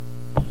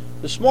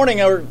This morning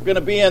we're going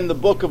to be in the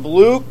book of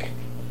Luke.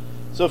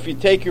 So if you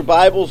take your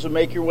Bibles and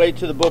make your way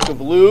to the book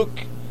of Luke,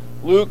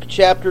 Luke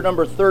chapter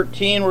number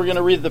 13, we're going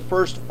to read the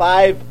first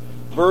 5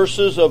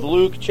 verses of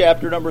Luke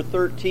chapter number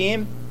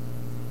 13.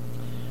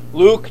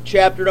 Luke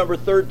chapter number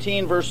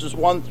 13, verses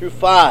 1 through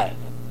 5.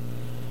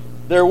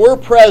 There were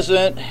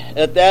present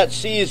at that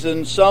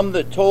season some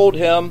that told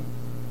him,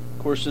 of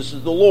course this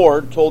is the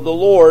Lord, told the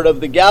Lord of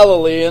the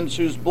Galileans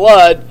whose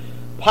blood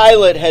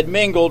Pilate had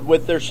mingled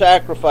with their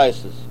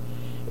sacrifices.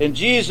 And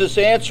Jesus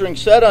answering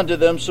said unto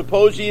them,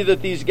 Suppose ye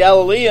that these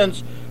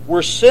Galileans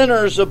were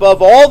sinners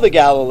above all the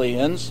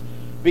Galileans,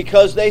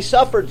 because they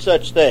suffered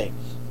such things?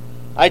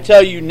 I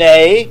tell you,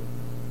 nay,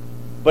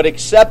 but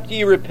except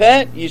ye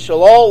repent, ye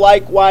shall all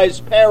likewise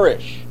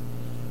perish.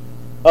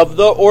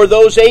 Or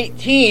those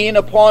 18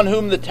 upon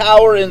whom the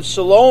tower in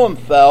Siloam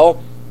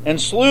fell,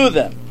 and slew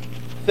them.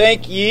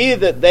 Think ye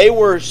that they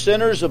were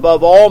sinners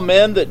above all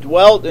men that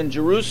dwelt in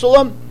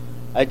Jerusalem?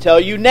 I tell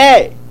you,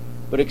 nay.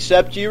 But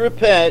except ye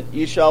repent,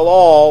 ye shall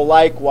all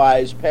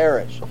likewise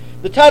perish.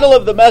 The title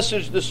of the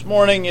message this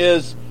morning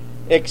is,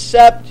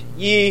 Except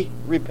Ye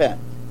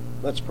Repent.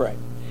 Let's pray.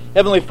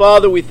 Heavenly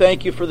Father, we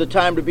thank you for the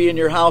time to be in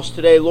your house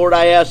today. Lord,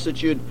 I ask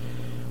that you'd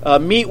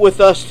meet with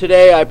us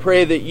today. I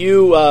pray that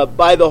you,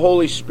 by the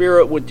Holy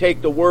Spirit, would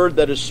take the word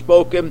that is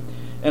spoken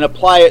and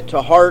apply it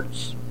to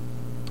hearts.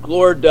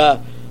 Lord,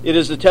 it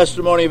is the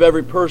testimony of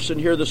every person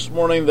here this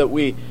morning that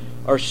we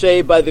are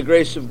saved by the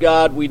grace of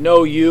God. We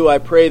know you. I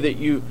pray that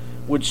you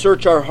would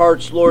search our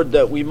hearts, Lord,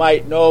 that we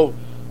might know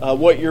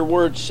what your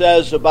word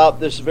says about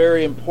this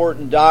very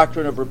important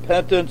doctrine of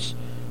repentance.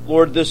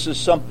 Lord, this is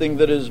something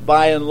that is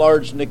by and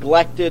large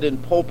neglected in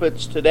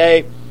pulpits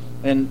today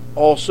and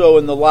also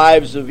in the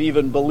lives of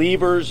even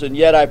believers. And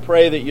yet I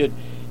pray that you'd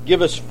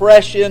give us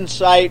fresh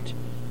insight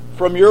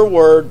from your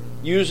word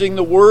using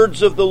the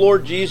words of the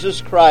Lord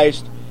Jesus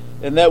Christ,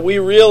 and that we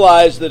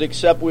realize that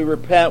except we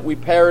repent, we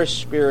perish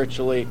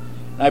spiritually.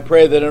 I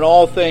pray that in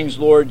all things,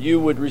 Lord, you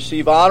would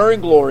receive honor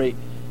and glory.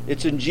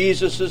 It's in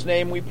Jesus'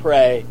 name we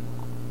pray.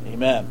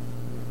 Amen.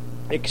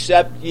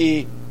 Except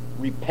ye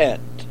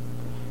repent.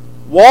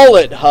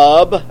 Wallet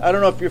Hub, I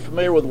don't know if you're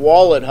familiar with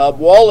Wallet Hub.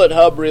 Wallet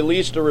Hub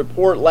released a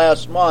report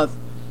last month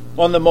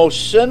on the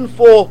most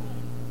sinful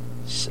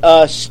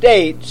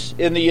states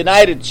in the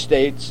United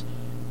States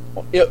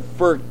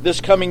for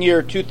this coming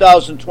year,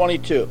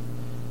 2022.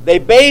 They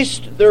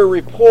based their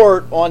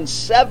report on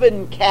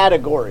 7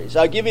 categories.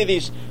 I'll give you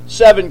these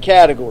 7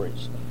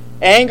 categories.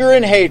 Anger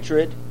and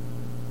hatred,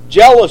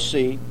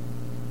 jealousy,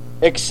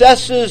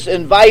 excesses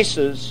and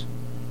vices,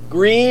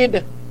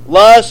 greed,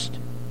 lust,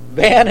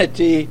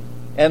 vanity,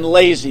 and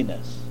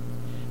laziness.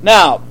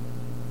 Now,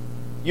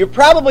 you're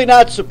probably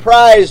not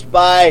surprised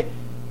by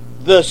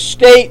the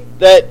state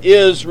that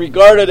is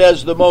regarded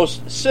as the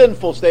most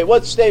sinful state.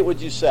 What state would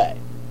you say?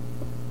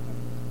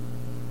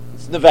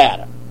 It's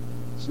Nevada.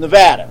 It's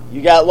Nevada.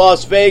 You got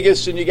Las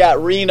Vegas and you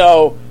got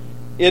Reno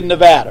in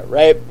Nevada,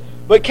 right?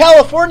 But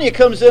California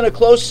comes in a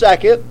close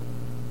second,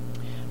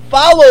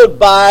 followed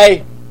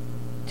by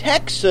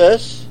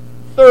Texas,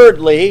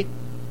 thirdly,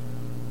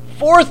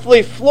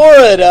 fourthly,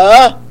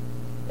 Florida,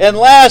 and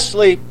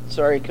lastly,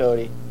 sorry,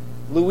 Cody,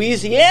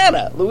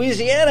 Louisiana.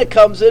 Louisiana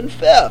comes in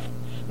 5th.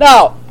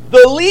 Now,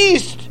 the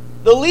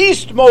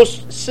least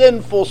most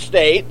sinful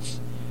states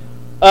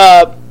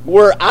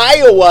were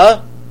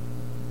Iowa,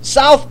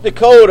 South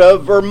Dakota,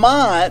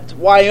 Vermont,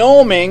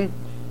 Wyoming,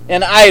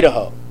 and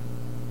Idaho.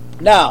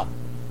 Now,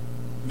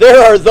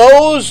 there are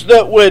those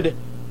that would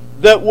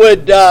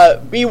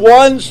be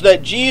ones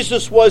that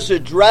Jesus was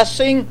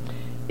addressing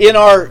in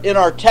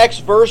our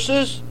text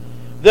verses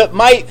that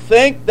might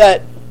think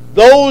that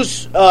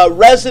those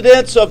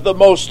residents of the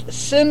most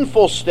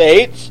sinful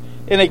states,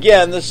 and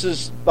again, this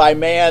is by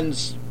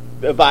man's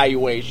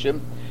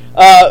evaluation,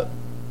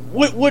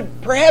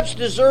 would perhaps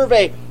deserve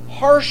a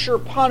harsher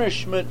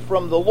punishment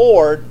from the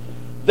Lord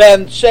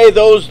than, say,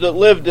 those that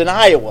lived in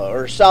Iowa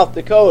or South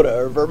Dakota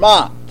or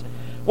Vermont.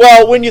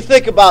 Well, when you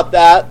think about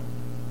that,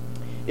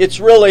 it's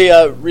really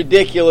a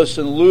ridiculous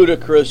and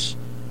ludicrous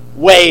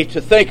way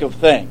to think of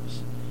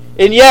things.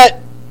 And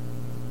yet,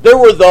 there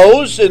were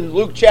those in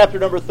Luke chapter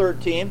number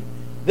 13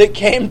 that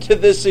came to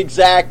this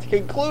exact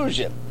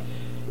conclusion.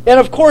 And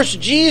of course,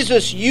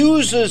 Jesus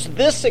uses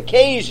this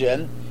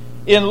occasion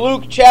in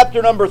Luke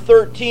chapter number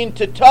 13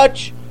 to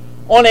touch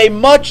on a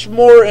much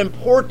more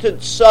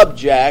important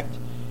subject,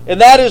 and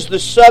that is the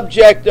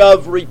subject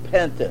of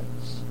repentance.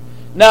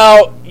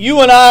 Now,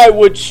 you and I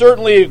would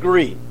certainly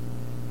agree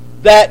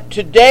that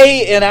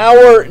today in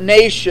our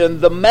nation,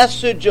 the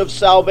message of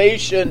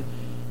salvation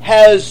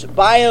has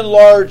by and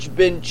large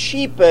been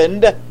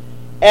cheapened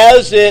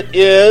as it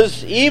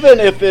is,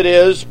 even if it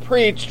is,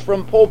 preached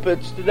from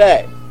pulpits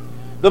today.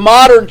 The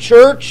modern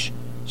church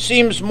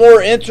seems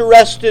more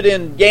interested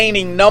in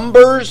gaining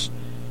numbers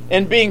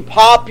and being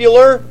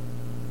popular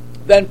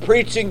than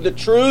preaching the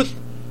truth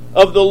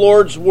of the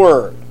Lord's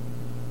Word.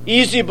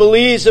 Easy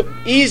believism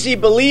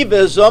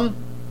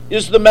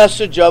is the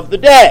message of the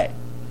day.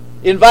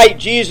 Invite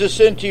Jesus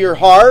into your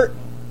heart,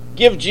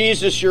 give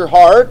Jesus your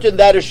heart, and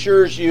that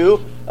assures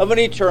you of an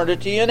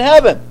eternity in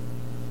heaven.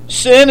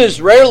 Sin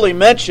is rarely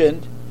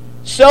mentioned.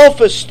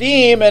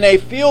 Self-esteem and a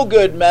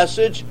feel-good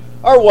message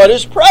are what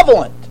is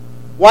prevalent.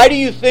 Why do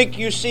you think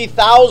you see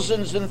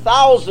thousands and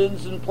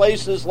thousands in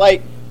places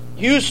like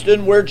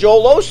Houston where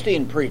Joel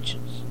Osteen preaches?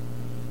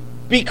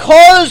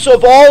 Because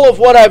of all of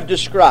what I've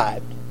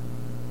described,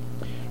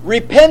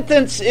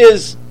 repentance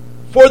is,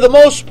 for the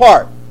most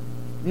part,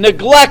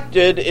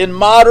 neglected in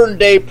modern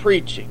day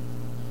preaching.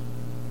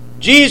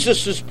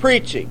 Jesus'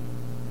 preaching.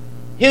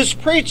 His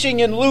preaching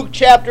in Luke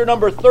chapter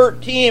number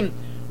 13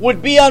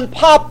 would be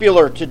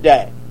unpopular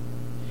today.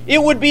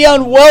 It would be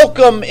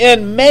unwelcome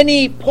in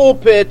many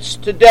pulpits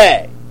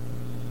today.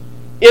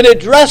 In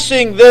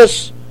addressing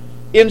this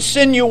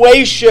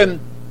insinuation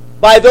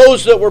by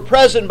those that were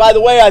present, by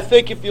the way, I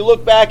think if you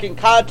look back in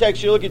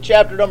context, you look at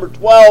chapter number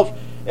 12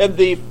 and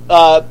the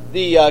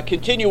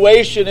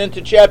continuation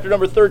into chapter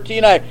number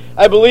 13,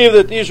 I believe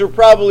that these were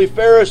probably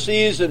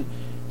Pharisees and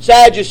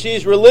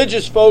Sadducees,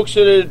 religious folks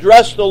that had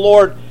addressed the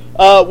Lord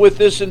with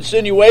this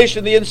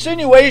insinuation. The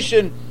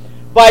insinuation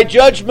by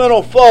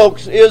judgmental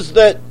folks is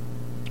that,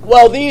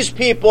 well, these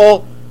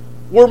people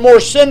were more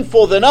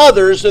sinful than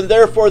others, and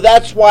therefore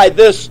that's why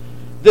this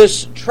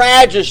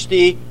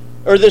tragedy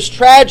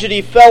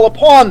fell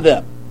upon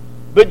them.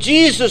 But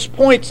Jesus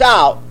points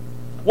out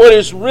what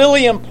is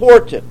really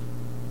important.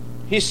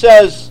 He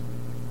says,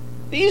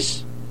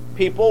 these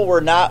people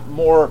were not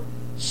more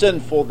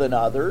sinful than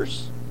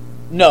others.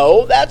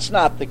 No, that's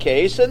not the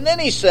case. And then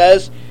he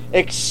says,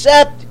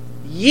 except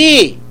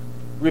ye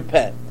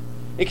repent.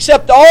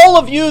 Except all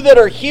of you that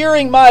are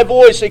hearing my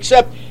voice,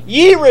 except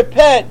ye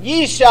repent,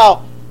 ye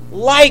shall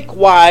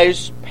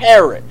likewise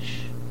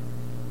perish.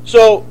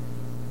 So,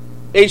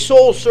 a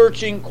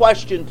soul-searching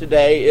question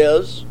today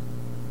is,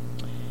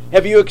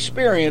 have you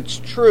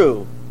experienced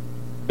true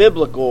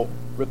biblical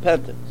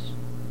repentance?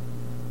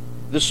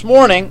 This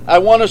morning, I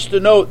want us to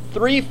note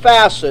 3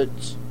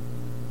 facets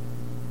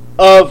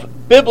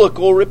of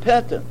biblical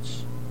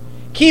repentance.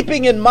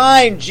 Keeping in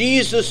mind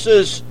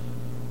Jesus'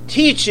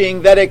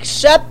 teaching that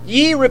except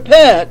ye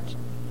repent,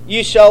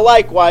 ye shall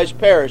likewise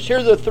perish. Here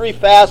are the 3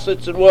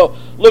 facets, and we'll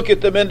look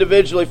at them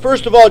individually.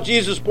 First of all,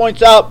 Jesus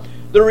points out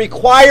the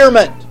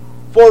requirement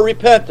for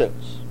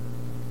repentance.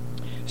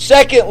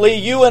 Secondly,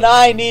 you and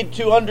I need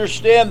to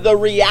understand the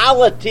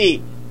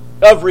reality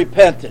of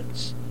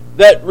repentance.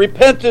 That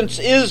repentance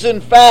is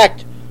in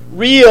fact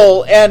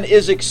real and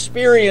is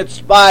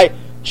experienced by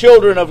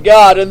children of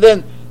God. And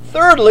then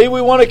thirdly,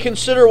 we want to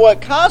consider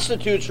what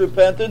constitutes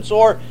repentance,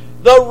 or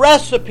the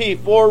recipe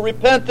for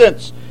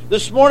repentance.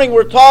 This morning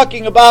we're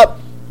talking about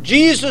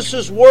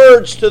Jesus'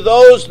 words to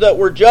those that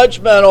were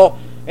judgmental,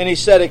 and he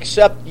said,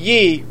 except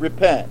ye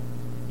repent,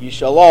 ye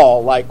shall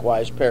all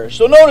likewise perish.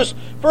 So notice,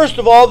 first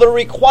of all, the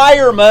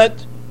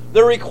requirement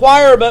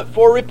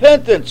for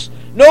repentance.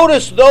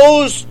 Notice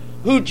those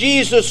who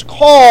Jesus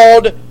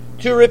called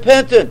to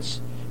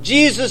repentance.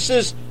 Jesus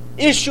is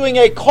issuing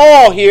a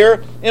call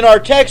here in our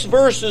text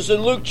verses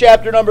in Luke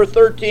chapter number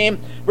 13,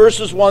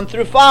 verses 1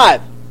 through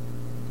 5.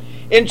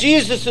 And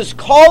Jesus is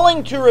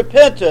calling to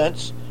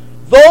repentance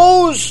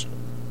those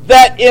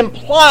that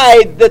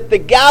implied that the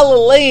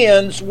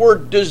Galileans were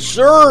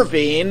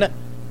deserving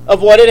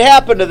of what had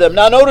happened to them.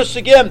 Now notice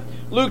again,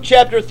 Luke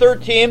chapter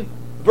 13,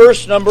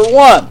 verse number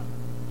 1.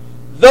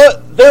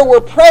 There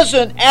were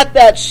present at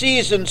that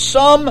season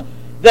some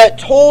that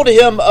told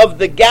him of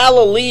the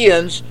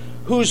Galileans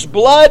whose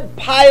blood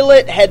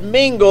Pilate had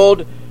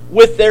mingled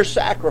with their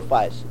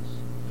sacrifices.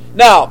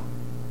 Now,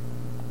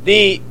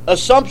 the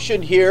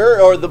assumption here,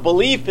 or the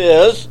belief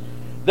is,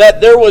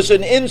 that there was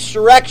an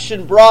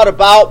insurrection brought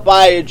about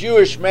by a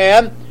Jewish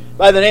man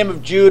by the name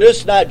of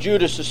Judas, not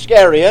Judas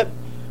Iscariot,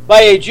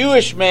 by a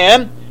Jewish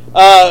man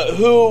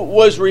who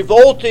was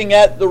revolting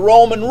at the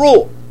Roman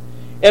rule.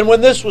 And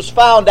when this was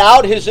found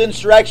out, his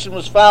insurrection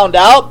was found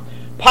out,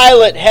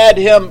 Pilate had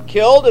him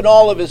killed and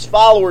all of his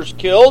followers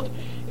killed,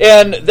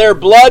 and their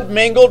blood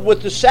mingled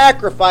with the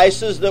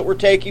sacrifices that were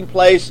taking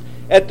place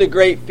at the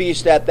great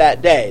feast at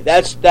that day.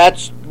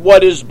 That's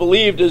what is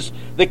believed is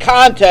the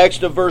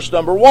context of verse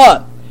number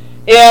 1.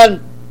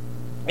 And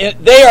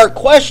they are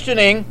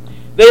questioning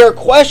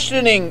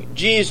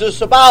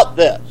Jesus about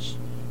this.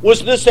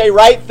 Was this a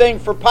right thing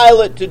for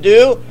Pilate to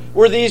do?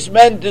 Were these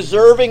men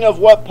deserving of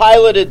what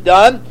Pilate had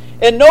done?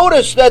 And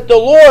notice that the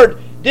Lord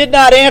did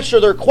not answer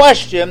their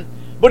question,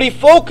 but he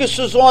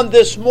focuses on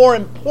this more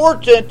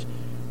important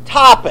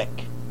topic,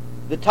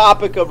 the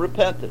topic of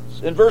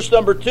repentance. In verse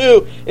number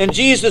 2, and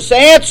Jesus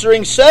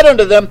answering said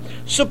unto them,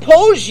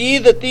 suppose ye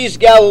that these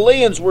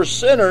Galileans were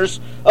sinners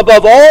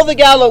above all the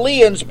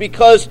Galileans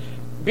because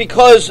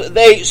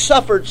they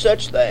suffered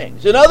such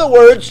things. In other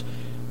words,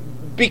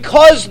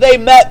 because they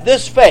met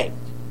this fate,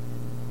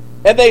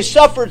 and they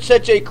suffered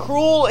such a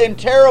cruel and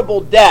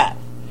terrible death,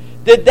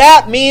 did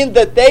that mean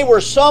that they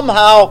were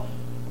somehow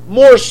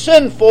more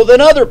sinful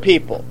than other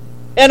people?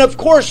 And of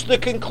course, the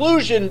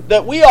conclusion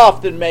that we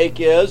often make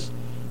is,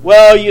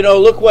 well,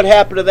 look what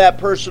happened to that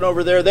person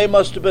over there. They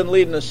must have been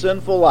leading a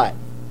sinful life.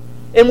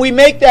 And we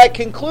make that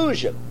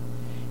conclusion.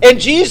 And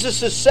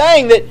Jesus is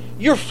saying that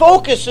your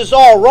focus is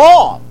all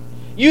wrong.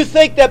 You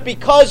think that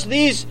because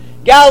these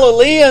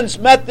Galileans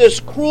met this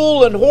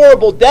cruel and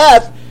horrible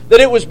death, that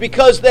it was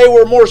because they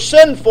were more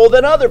sinful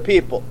than other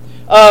people.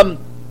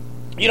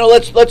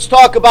 Let's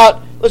talk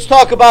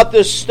about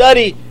this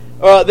study,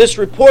 this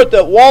report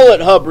that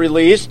Wallet Hub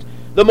released,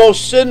 the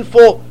most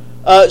sinful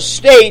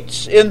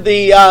states in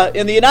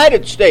the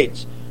United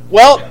States.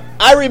 Well,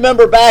 I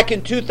remember back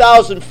in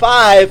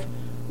 2005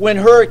 when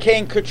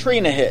Hurricane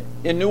Katrina hit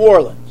in New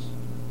Orleans.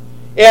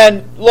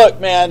 And look,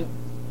 man,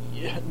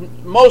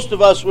 most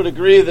of us would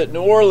agree that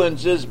New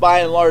Orleans is by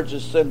and large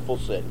a sinful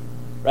city,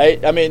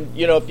 right? I mean,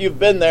 if you've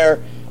been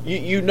there,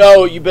 you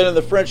know, you've been in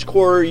the French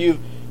Quarter, you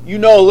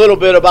know a little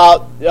bit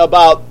about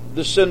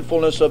the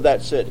sinfulness of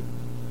that city.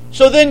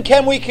 So then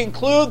can we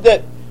conclude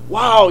that,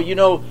 wow,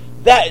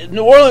 that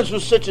New Orleans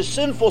was such a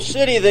sinful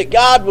city that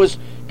God was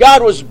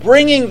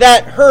bringing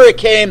that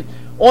hurricane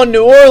on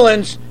New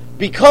Orleans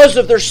because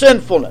of their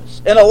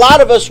sinfulness? And a lot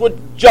of us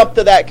would jump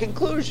to that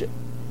conclusion.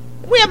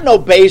 We have no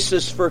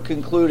basis for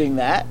concluding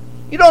that.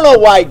 You don't know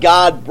why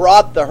God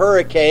brought the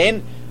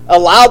hurricane,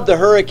 allowed the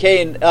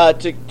hurricane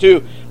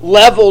to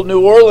level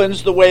New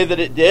Orleans the way that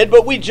it did,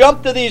 but we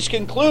jump to these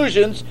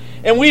conclusions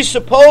and we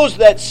suppose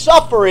that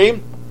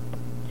suffering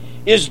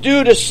is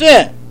due to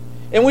sin.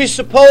 And we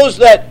suppose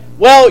that,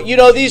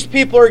 these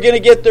people are going to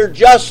get their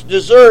just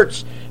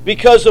deserts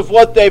because of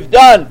what they've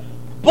done.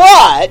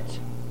 But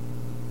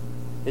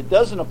it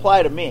doesn't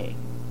apply to me.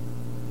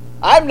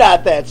 I'm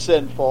not that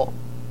sinful.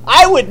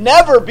 I would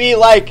never be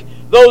like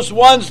those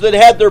ones that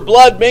had their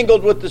blood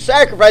mingled with the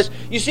sacrifice.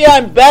 You see,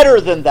 I'm better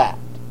than that.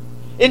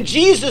 And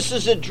Jesus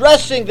is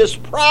addressing this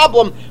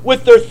problem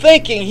with their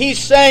thinking. He's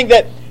saying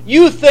that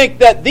you think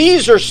that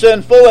these are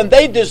sinful and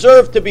they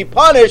deserve to be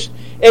punished,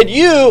 and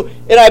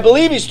I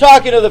believe he's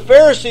talking to the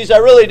Pharisees, I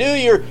really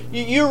do,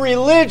 you're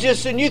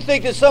religious and you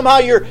think that somehow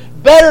you're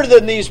better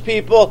than these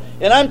people,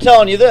 and I'm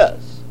telling you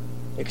this,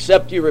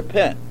 except you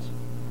repent.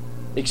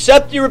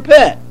 Except you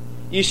repent,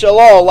 ye shall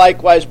all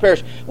likewise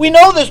perish. We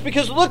know this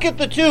because look at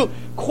the two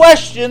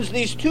questions,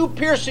 these two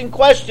piercing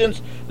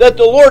questions that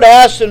the Lord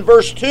asks in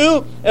verse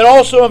 2 and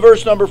also in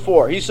verse number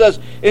 4. He says,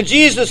 and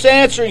Jesus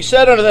answering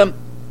said unto them,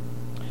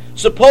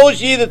 suppose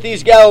ye that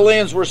these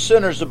Galileans were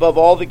sinners above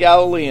all the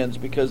Galileans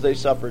because they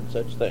suffered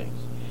such things.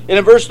 And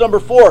in verse number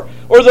 4,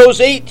 or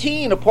those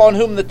 18 upon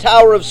whom the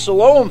tower of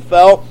Siloam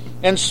fell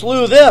and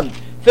slew them,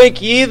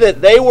 think ye that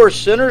they were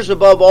sinners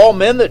above all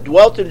men that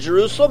dwelt in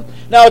Jerusalem?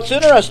 Now it's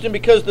interesting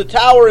because the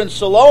tower in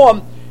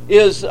Siloam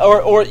is, the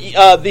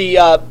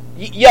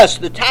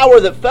tower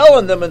that fell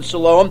in them in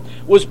Siloam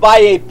was by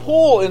a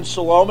pool in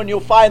Siloam, and you'll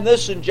find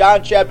this in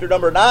John chapter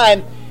number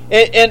 9.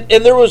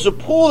 And there was a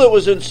pool that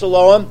was in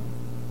Siloam,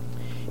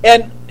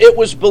 and it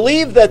was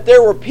believed that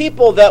there were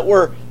people that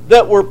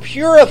were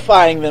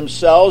purifying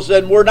themselves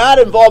and were not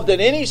involved in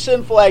any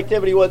sinful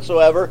activity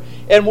whatsoever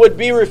and would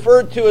be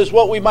referred to as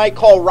what we might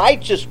call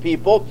righteous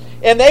people.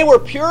 And they were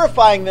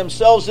purifying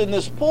themselves in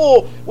this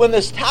pool when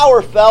this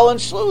tower fell and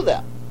slew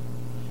them.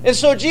 And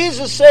so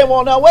Jesus is saying,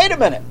 well, now wait a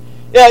minute.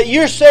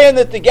 You're saying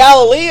that the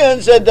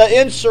Galileans and the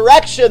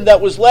insurrection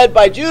that was led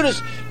by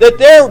Judas, that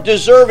they're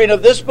deserving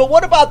of this, but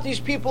what about these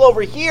people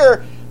over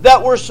here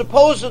that were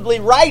supposedly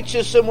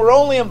righteous and were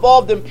only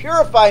involved in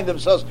purifying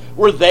themselves?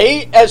 Were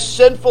they as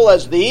sinful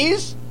as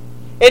these?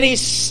 And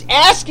he's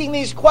asking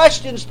these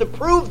questions to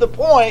prove the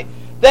point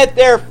that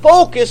their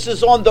focus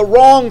is on the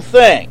wrong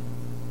thing.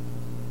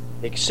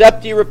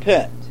 Except ye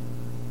repent,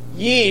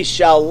 ye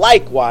shall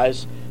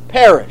likewise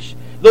perish.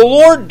 The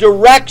Lord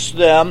directs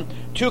them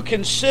to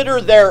consider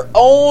their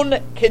own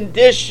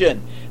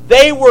condition.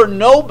 They were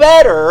no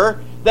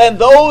better than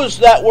those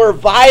that were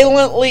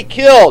violently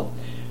killed.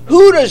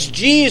 Who does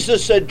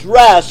Jesus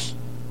address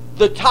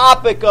the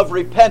topic of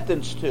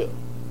repentance to?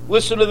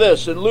 Listen to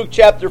this in Luke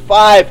chapter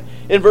 5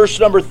 in verse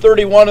number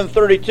 31 and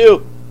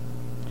 32.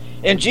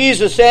 And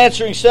Jesus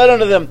answering said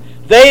unto them,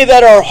 they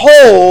that are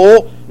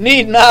whole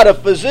need not a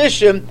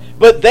physician,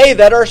 but they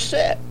that are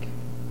sick.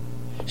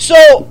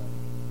 So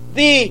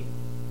the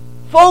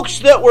folks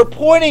that were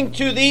pointing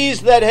to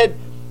these that had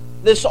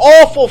this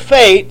awful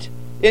fate,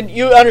 and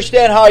you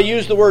understand how I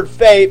use the word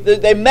fate,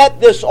 they met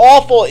this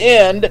awful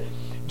end.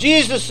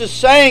 Jesus is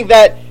saying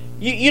that,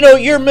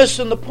 you're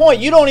missing the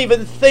point. You don't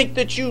even think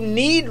that you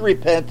need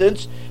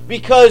repentance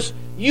because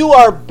you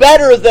are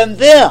better than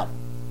them.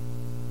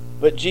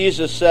 But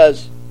Jesus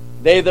says,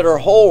 they that are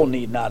whole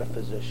need not a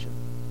physician,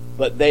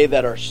 but they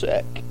that are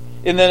sick.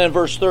 And then in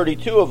verse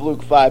 32 of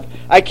Luke 5,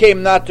 I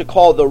came not to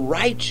call the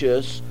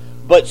righteous,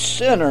 but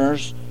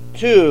sinners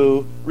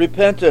to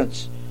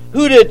repentance.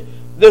 Who does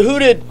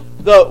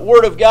the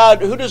Word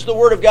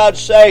of God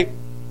say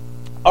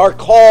are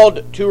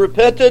called to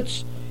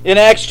repentance? In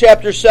Acts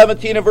chapter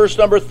 17 and verse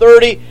number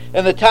 30,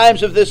 and the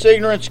times of this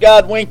ignorance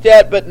God winked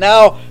at, but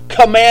now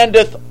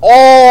commandeth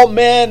all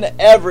men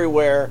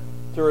everywhere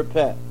to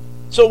repent.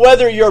 So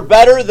whether you're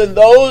better than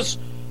those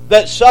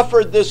that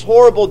suffered this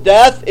horrible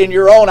death in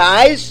your own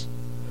eyes,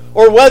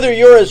 or whether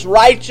you're as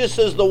righteous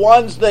as the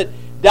ones that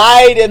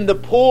died in the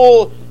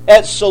pool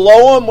at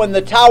Siloam when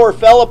the tower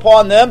fell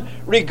upon them.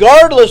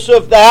 Regardless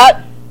of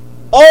that,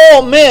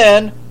 all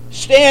men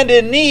stand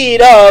in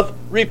need of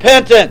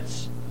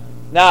repentance.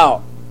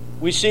 Now,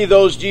 we see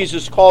those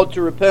Jesus called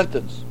to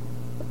repentance.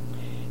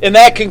 And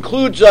that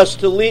concludes us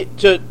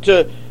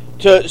to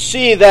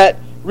see that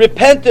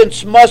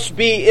repentance must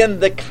be in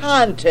the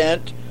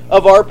content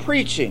of our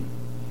preaching.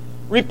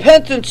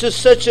 Repentance is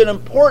such an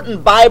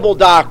important Bible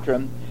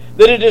doctrine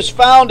that it is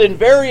found in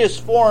various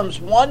forms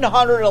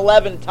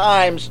 111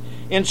 times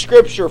in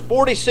Scripture,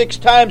 46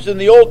 times in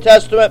the Old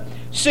Testament,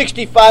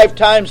 65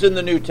 times in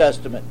the New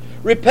Testament.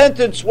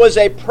 Repentance was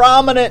a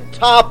prominent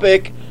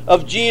topic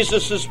of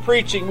Jesus'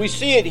 preaching. We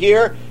see it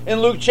here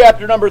in Luke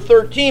chapter number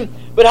 13.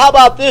 But how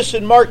about this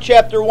in Mark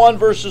chapter 1,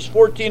 verses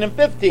 14 and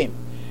 15?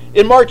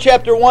 In Mark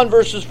chapter 1,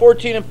 verses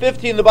 14 and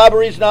 15, the Bible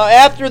reads, "Now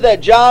after that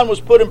John was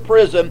put in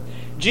prison,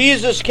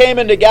 Jesus came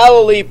into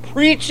Galilee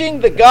preaching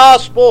the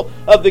gospel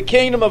of the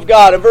kingdom of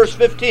God." In verse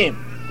 15,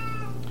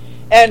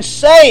 "And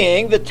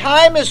saying, the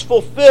time is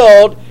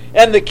fulfilled,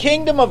 and the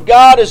kingdom of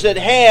God is at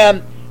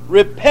hand.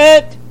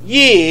 Repent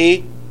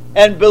ye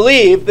and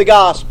believe the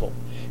gospel."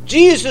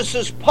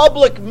 Jesus'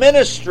 public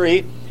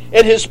ministry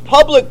and his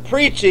public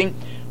preaching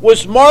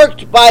was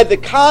marked by the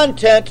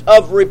content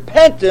of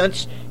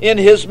repentance in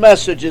his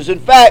messages. In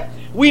fact,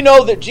 we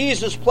know that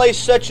Jesus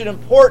placed such an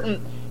important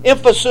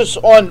emphasis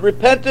on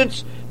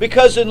repentance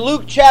because in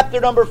Luke chapter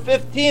number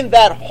 15,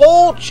 that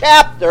whole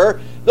chapter,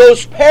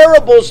 those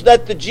parables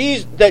that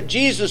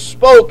Jesus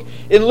spoke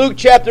in Luke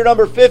chapter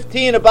number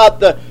 15 about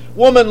the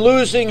woman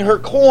losing her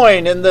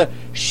coin and the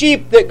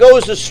sheep that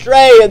goes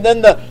astray and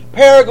then the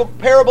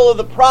parable of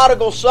the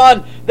prodigal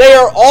son, they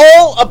are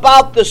all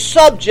about the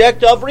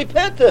subject of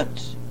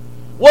repentance.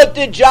 What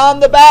did John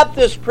the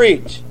Baptist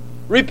preach?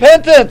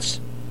 Repentance.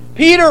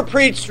 Peter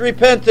preached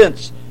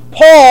repentance.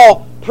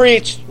 Paul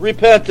preached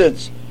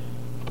repentance.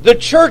 The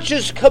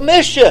church's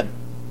commission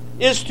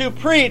is to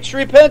preach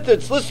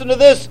repentance. Listen to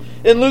this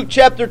in Luke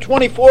chapter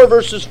 24,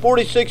 verses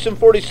 46 and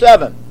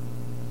 47.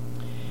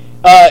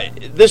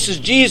 This is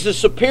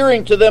Jesus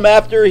appearing to them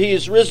after he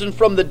is risen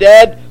from the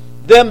dead,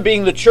 them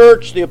being the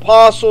church, the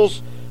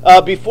apostles,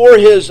 before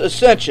his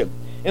ascension.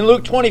 In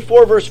Luke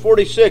 24, verse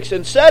 46,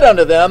 "And said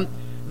unto them,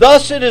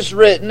 Thus it is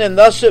written, and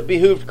thus it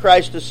behooved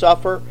Christ to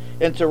suffer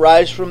and to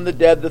rise from the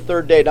dead the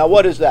third day." Now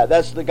what is that?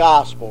 That's the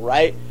gospel,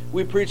 right?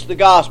 We preach the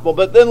gospel.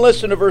 But then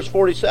listen to verse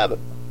 47.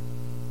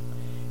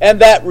 "And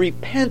that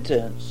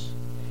repentance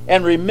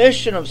and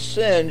remission of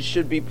sins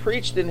should be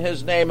preached in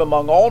his name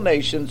among all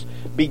nations,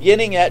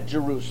 beginning at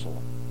Jerusalem."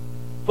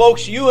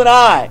 Folks, you and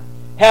I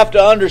have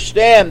to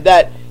understand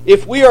that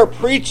if we are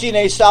preaching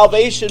a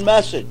salvation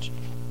message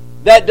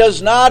that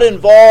does not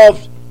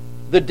involve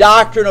the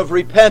doctrine of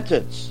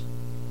repentance,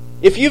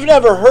 if you've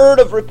never heard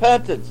of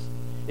repentance,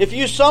 if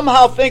you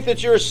somehow think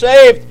that you're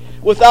saved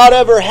without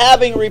ever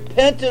having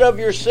repented of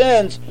your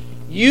sins,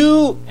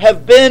 you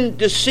have been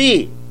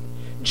deceived.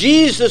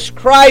 Jesus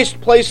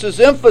Christ places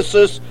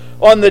emphasis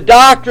on the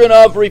doctrine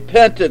of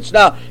repentance.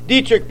 Now,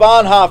 Dietrich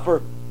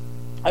Bonhoeffer,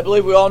 I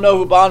believe we all know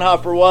who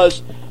Bonhoeffer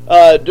was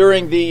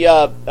during the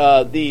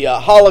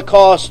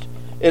Holocaust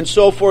and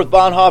so forth.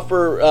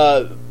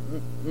 Bonhoeffer,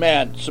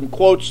 some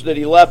quotes that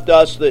he left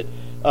us that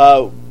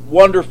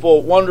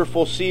wonderful,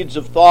 wonderful seeds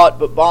of thought.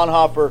 But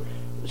Bonhoeffer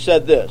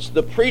said this: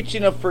 "The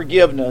preaching of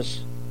forgiveness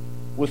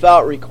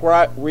without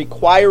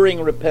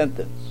requiring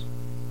repentance,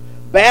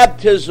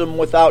 baptism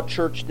without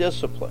church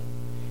discipline,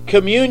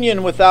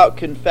 communion without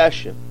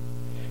confession.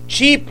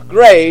 Cheap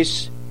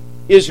grace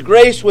is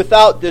grace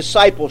without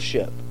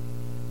discipleship,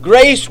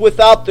 grace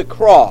without the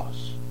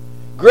cross,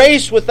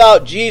 grace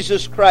without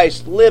Jesus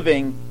Christ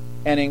living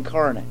and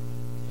incarnate."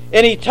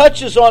 And he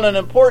touches on an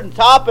important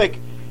topic,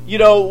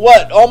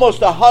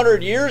 almost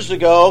 100 years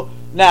ago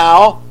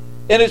now,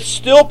 and it's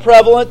still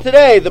prevalent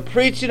today: the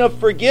preaching of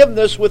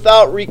forgiveness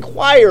without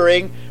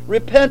requiring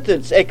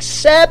repentance.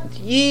 "Except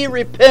ye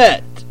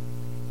repent,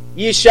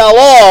 ye shall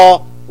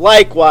all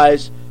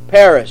likewise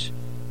perish."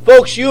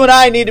 Folks, you and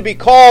I need to be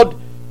called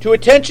to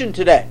attention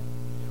today.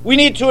 We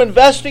need to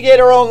investigate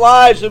our own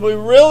lives, and we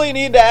really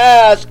need to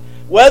ask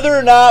whether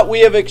or not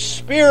we have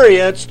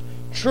experienced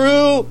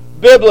true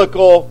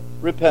biblical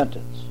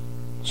repentance.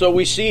 So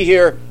we see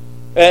here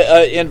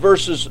in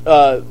verses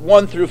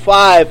 1 through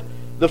 5,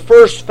 the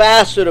first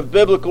facet of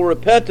biblical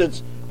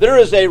repentance. There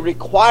is a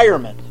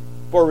requirement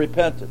for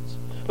repentance.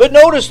 But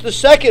notice the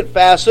second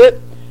facet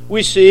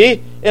we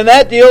see, and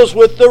that deals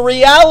with the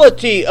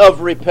reality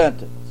of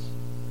repentance.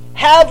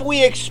 Have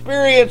we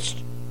experienced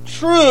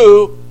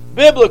true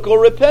biblical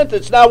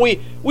repentance? Now we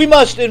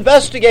must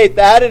investigate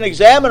that and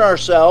examine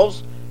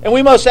ourselves, and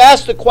we must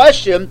ask the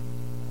question,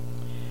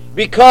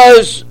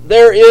 because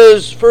there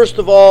is, first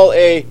of all,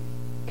 a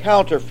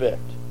counterfeit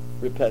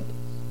repentance.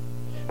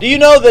 Do you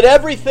know that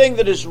everything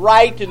that is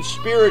right and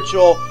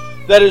spiritual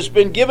that has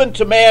been given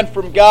to man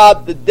from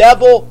God, the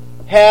devil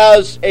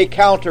has a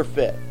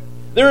counterfeit?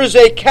 There is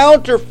a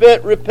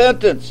counterfeit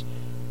repentance.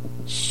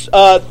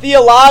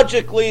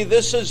 Theologically,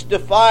 this is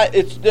defined.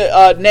 It's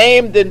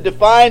named and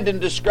defined and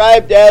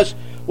described as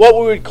what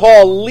we would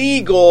call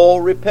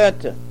legal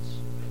repentance.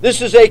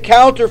 This is a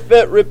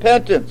counterfeit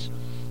repentance.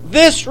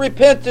 This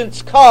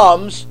repentance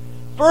comes,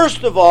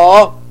 first of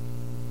all,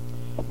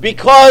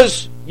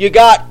 because you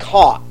got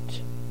caught.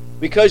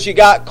 Because you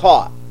got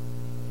caught.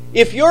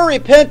 If your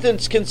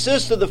repentance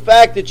consists of the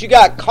fact that you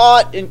got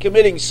caught in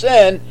committing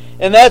sin,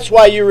 and that's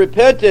why you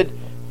repented,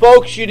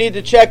 folks, you need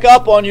to check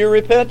up on your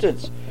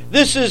repentance.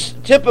 This is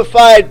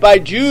typified by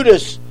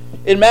Judas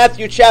in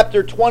Matthew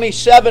chapter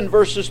 27,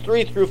 verses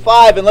 3 through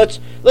 5. And let's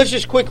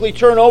just quickly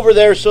turn over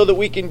there so that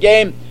we can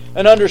gain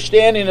an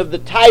understanding of the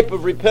type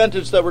of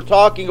repentance that we're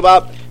talking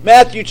about.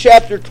 Matthew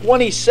chapter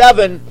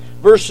 27,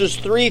 verses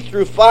 3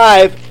 through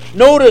 5.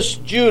 Notice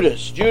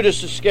Judas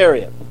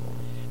Iscariot.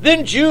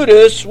 Then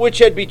Judas, which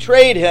had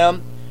betrayed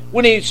him,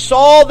 when he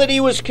saw that he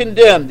was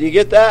condemned, do you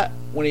get that?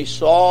 When he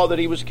saw that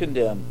he was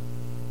condemned,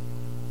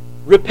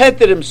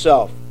 repented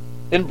himself,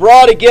 and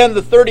brought again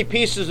the 30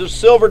 pieces of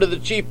silver to the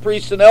chief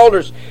priests and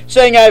elders,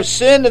 saying, I have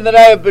sinned, and that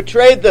I have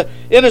betrayed the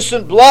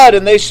innocent blood.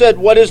 And they said,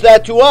 What is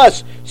that to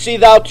us? See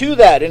thou to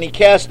that. And he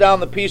cast down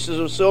the pieces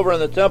of silver in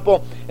the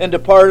temple, and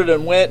departed,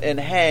 and went and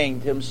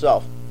hanged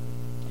himself.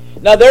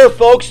 Now there are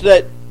folks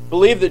that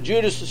believe that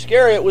Judas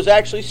Iscariot was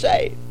actually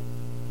saved.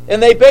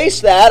 And they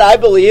base that, I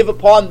believe,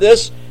 upon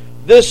this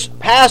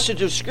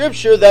passage of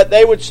Scripture, that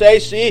they would say,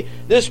 see,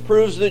 this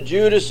proves that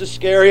Judas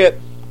Iscariot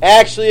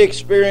actually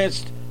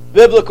experienced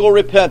biblical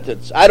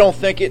repentance. I don't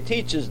think it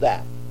teaches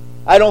that.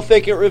 I don't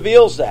think it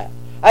reveals that.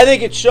 I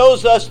think it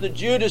shows us that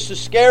Judas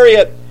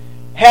Iscariot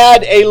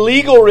had a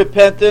legal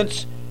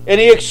repentance, and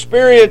he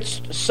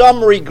experienced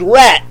some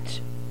regret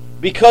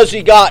because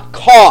he got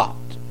caught.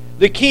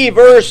 The key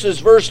verse is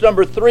verse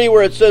number 3,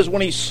 where it says,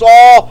 when he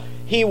saw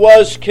he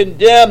was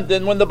condemned.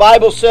 And when the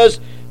Bible says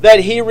that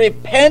he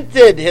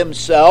repented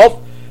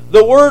himself,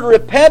 the word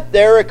repent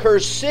there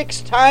occurs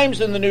 6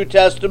 times in the New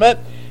Testament,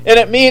 and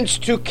it means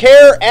to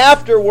care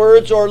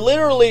afterwards, or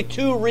literally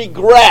to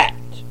regret.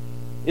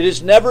 It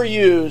is never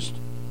used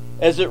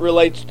as it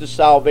relates to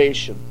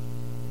salvation.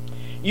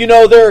 You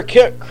know, there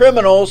are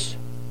criminals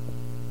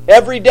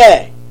every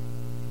day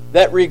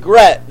that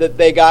regret that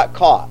they got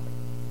caught.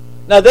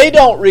 Now, they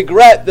don't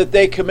regret that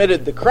they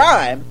committed the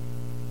crime.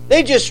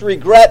 They just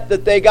regret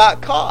that they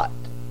got caught.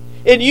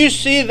 And you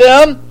see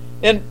them,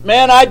 and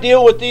man, I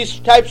deal with these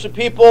types of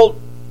people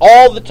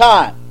all the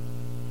time.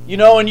 You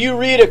know, and you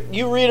read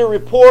a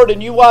report,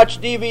 and you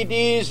watch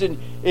DVDs,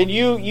 and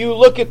you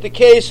look at the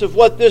case of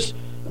what this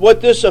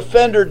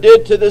offender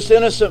did to this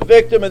innocent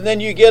victim, and then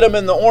you get them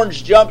in the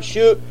orange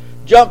jumpsuit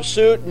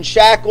and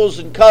shackles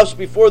and cuffs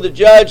before the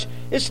judge.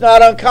 It's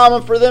not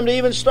uncommon for them to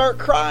even start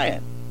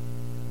crying.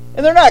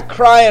 And they're not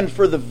crying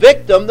for the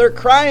victim. They're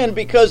crying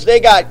because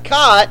they got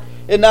caught,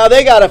 and now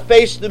they got to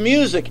face the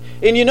music.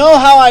 And you know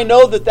how I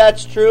know that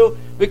that's true?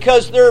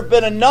 Because there have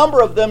been a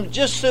number of them,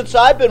 just since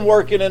I've been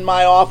working in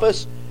my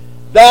office,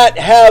 that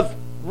have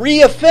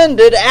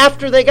reoffended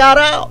after they got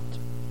out.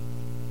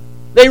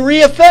 They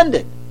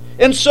reoffended.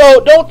 And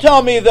so don't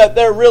tell me that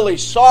they're really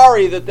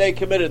sorry that they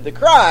committed the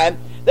crime.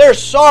 They're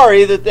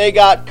sorry that they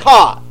got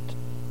caught.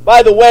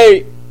 By the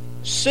way,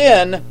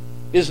 sin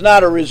is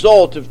not a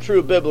result of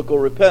true biblical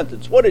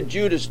repentance. What did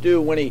Judas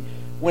do when he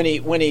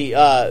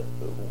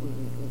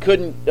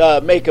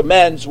couldn't make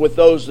amends with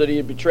those that he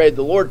had betrayed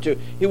the Lord to?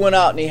 He went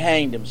out and he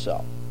hanged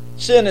himself.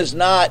 Sin is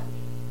not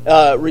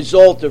a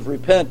result of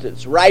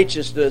repentance.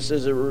 Righteousness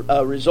is a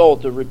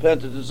result of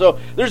repentance. And so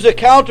there's a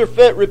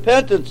counterfeit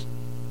repentance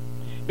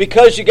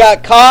because you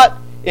got caught,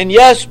 and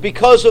yes,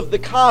 because of the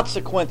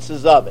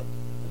consequences of it.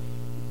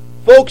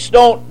 Folks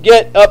don't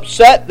get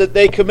upset that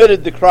they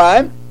committed the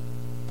crime.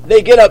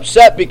 They get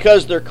upset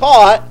because they're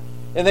caught,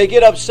 and they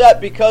get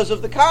upset because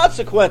of the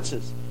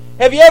consequences.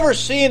 Have you ever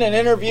seen an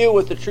interview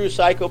with a true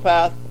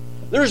psychopath?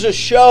 There's a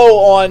show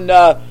on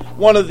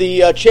one of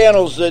the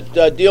channels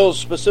that deals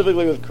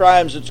specifically with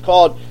crimes. It's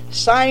called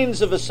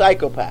Signs of a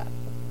Psychopath.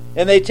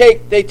 And they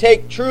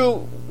take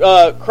true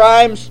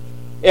crimes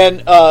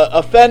and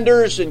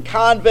offenders and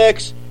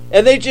convicts,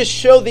 and they just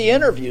show the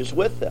interviews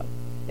with them.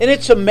 And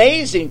it's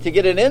amazing to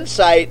get an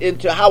insight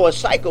into how a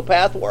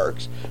psychopath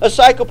works. A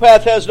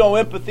psychopath has no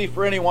empathy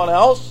for anyone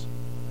else.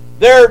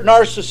 They're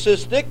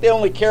narcissistic. They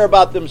only care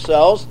about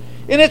themselves.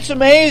 And it's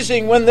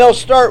amazing when they'll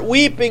start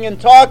weeping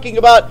and talking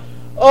about,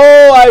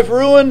 oh, I've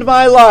ruined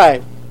my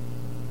life.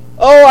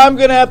 Oh, I'm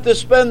going to have to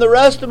spend the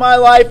rest of my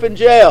life in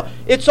jail.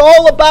 It's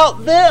all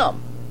about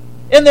them.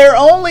 And they're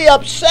only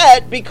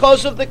upset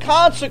because of the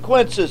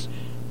consequences.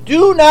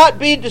 Do not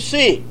be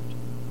deceived.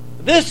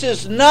 This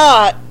is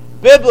not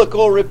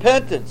biblical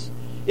repentance.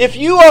 If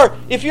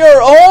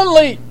you're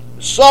only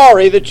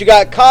sorry that you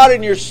got caught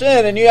in your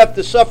sin and you have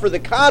to suffer the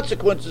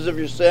consequences of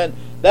your sin,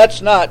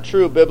 that's not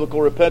true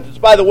biblical repentance.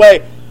 By the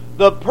way,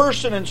 the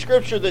person in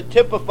Scripture that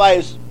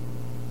typifies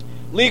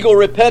legal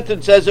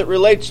repentance as it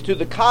relates to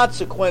the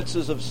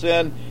consequences of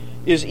sin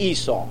is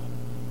Esau.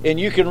 And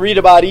you can read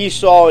about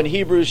Esau in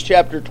Hebrews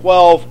chapter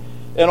 12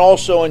 and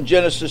also in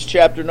Genesis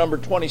chapter number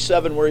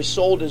 27, where he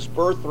sold his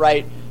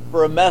birthright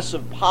for a mess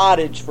of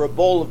pottage, for a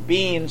bowl of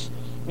beans.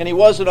 And he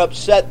wasn't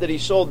upset that he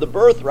sold the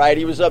birthright.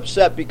 He was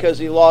upset because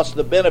he lost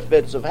the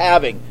benefits of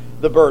having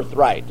the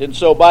birthright. And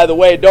so, by the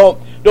way,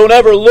 don't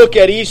ever look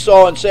at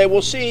Esau and say,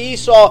 well, see,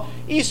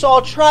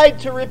 Esau tried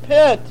to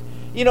repent.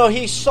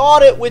 He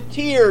sought it with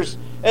tears,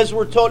 as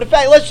we're told. In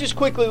fact, let's just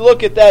quickly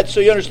look at that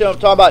so you understand what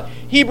I'm talking about.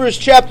 Hebrews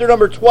chapter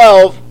number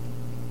 12.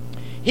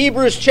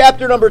 Hebrews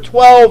chapter number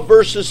 12,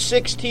 verses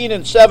 16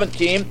 and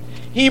 17.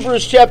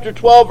 Hebrews chapter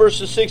 12,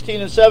 verses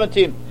 16 and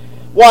 17.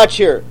 Watch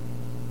here.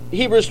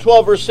 Hebrews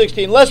 12, verse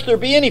 16. Lest there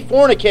be any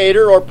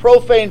fornicator or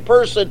profane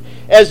person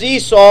as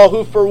Esau,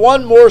 who for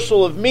one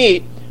morsel of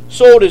meat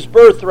sold his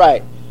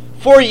birthright.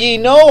 For ye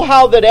know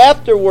how that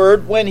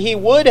afterward, when he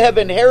would have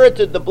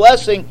inherited the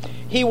blessing,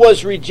 he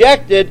was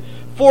rejected,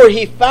 for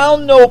he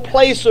found no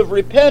place of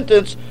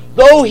repentance,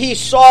 though he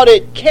sought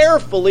it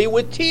carefully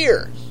with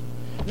tears.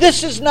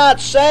 This is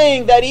not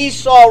saying that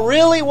Esau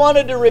really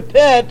wanted to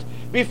repent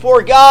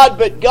before God,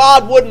 but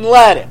God wouldn't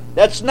let him.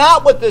 That's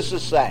not what this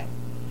is saying.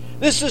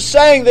 This is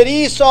saying that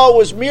Esau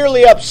was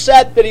merely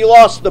upset that he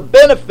lost the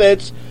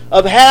benefits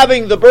of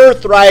having the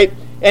birthright,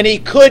 and he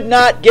could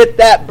not get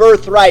that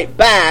birthright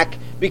back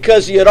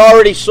because he had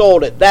already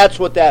sold it. That's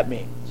what that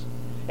means.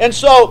 And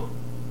so,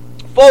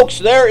 folks,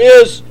 there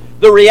is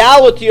the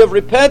reality of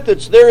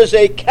repentance. There is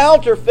a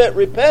counterfeit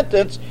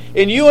repentance,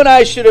 and you and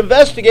I should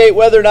investigate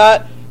whether or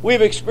not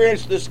we've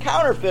experienced this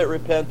counterfeit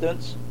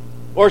repentance,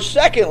 or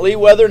secondly,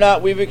 whether or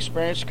not we've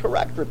experienced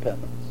correct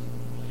repentance.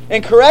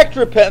 And correct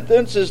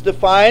repentance is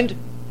defined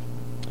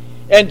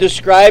and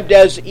described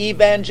as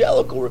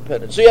evangelical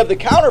repentance. So you have the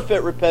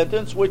counterfeit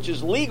repentance, which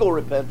is legal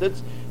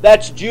repentance.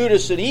 That's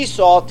Judas and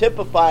Esau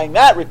typifying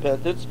that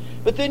repentance.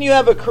 But then you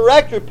have a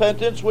correct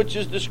repentance, which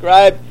is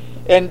described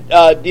and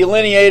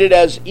delineated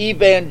as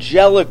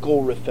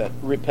evangelical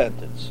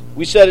repentance.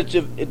 We said it's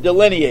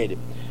delineated.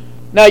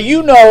 Now,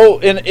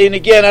 and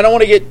again, I don't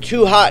want to get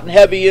too hot and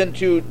heavy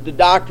into the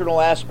doctrinal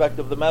aspect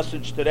of the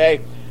message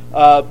today,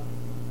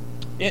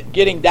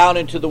 getting down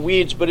into the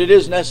weeds, but it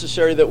is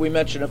necessary that we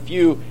mention a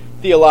few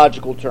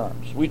theological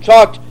terms. We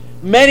talked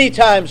many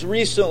times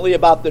recently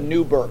about the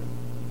new birth.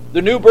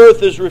 The new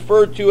birth is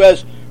referred to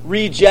as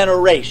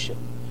regeneration.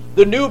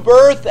 The new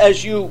birth,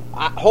 as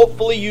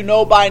hopefully you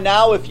know by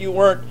now, if you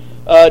weren't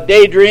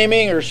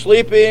daydreaming or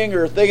sleeping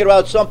or thinking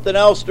about something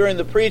else during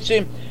the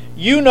preaching,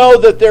 you know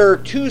that there are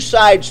two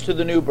sides to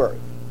the new birth.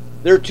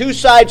 There are two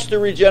sides to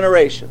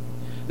regeneration.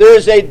 There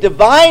is a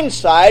divine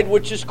side,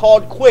 which is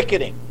called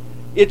quickening.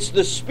 It's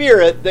the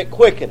Spirit that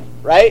quickeneth,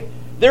 right?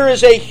 There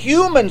is a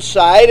human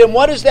side, and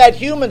what is that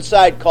human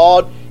side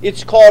called?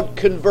 It's called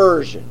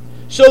conversion.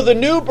 So the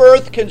new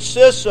birth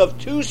consists of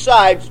two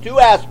sides, two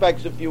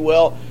aspects, if you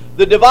will.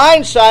 The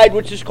divine side,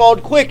 which is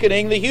called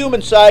quickening, the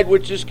human side,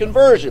 which is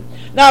conversion.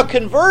 Now,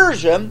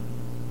 conversion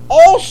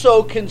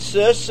also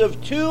consists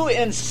of two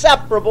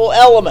inseparable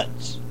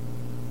elements.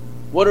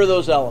 What are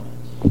those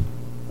elements?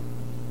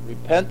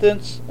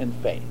 Repentance and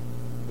faith.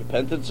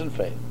 Repentance and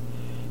faith.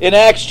 In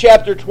Acts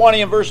chapter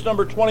 20 and verse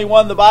number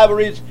 21, the Bible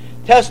reads,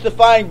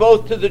 testifying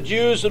both to the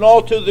Jews and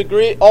also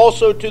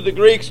to the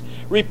Greeks,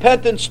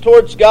 repentance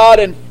towards God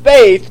and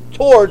faith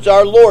towards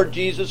our Lord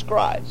Jesus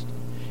Christ.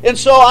 And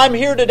so I'm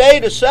here today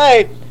to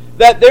say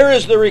that there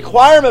is the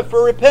requirement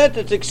for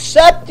repentance.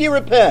 Except ye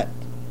repent,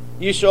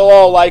 ye shall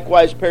all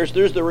likewise perish.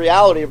 There's the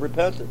reality of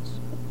repentance.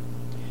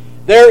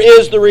 There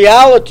is the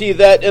reality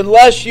that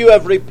unless you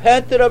have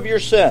repented of your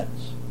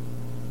sins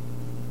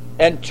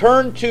and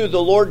turned to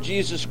the Lord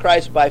Jesus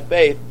Christ by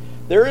faith,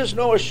 there is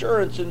no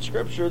assurance in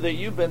Scripture that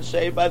you've been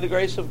saved by the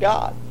grace of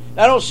God.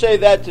 I don't say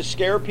that to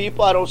scare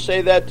people. I don't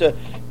say that to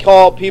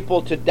call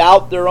people to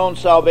doubt their own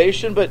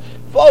salvation. But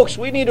folks,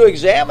 we need to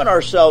examine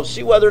ourselves,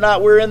 see whether or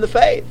not we're in the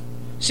faith.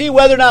 See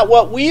whether or not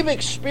what we've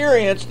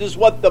experienced is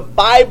what the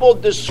Bible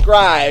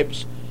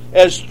describes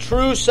as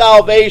true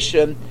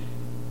salvation.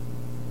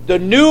 The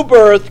new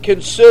birth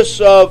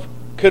consists of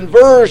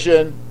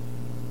conversion,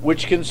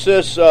 which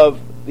consists of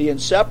the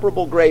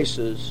inseparable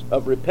graces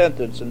of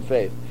repentance and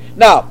faith.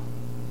 Now,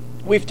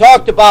 we've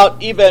talked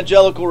about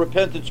evangelical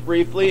repentance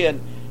briefly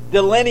and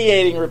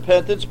delineating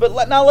repentance,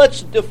 but now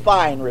let's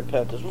define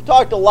repentance. We've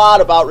talked a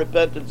lot about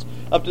repentance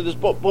up to this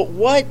point, but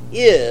what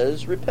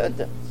is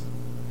repentance?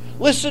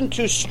 Listen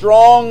to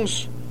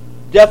Strong's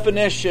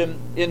definition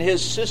in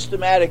his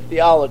systematic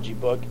theology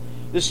book.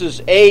 This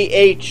is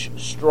A.H.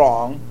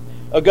 Strong,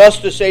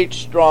 Augustus H.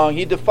 Strong.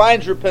 He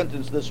defines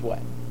repentance this way.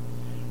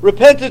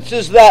 Repentance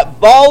is that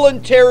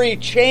voluntary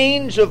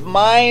change of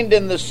mind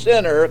in the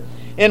sinner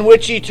in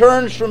which he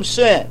turns from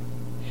sin.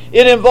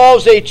 It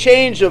involves a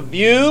change of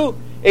view,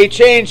 a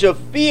change of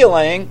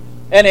feeling,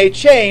 and a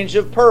change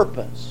of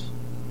purpose.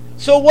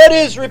 So what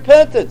is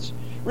repentance?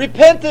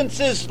 Repentance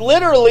is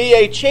literally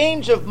a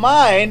change of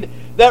mind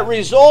that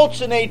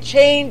results in a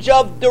change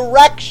of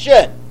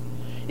direction.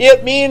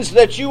 It means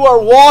that you are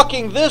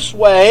walking this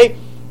way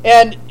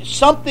and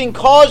something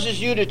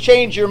causes you to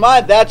change your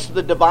mind. That's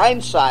the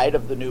divine side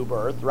of the new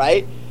birth,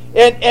 right?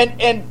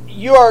 And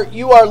you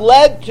are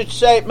led to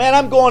say, man,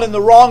 I'm going in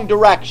the wrong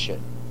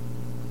direction.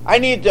 I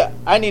need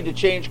to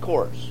change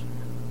course.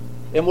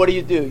 And what do?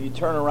 You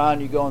turn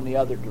around, you go in the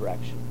other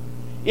direction.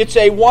 It's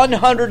a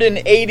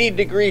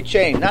 180-degree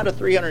change. Not a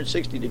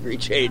 360-degree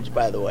change,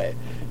 by the way.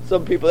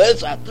 Some people,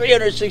 that's a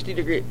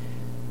 360-degree.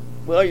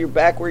 Well, you're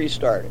back where you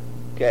started.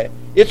 Okay?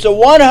 It's a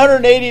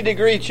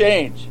 180-degree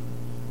change.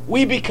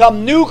 We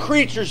become new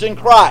creatures in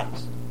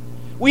Christ.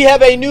 We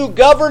have a new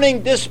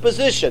governing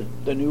disposition,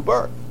 the new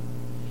birth.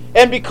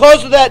 And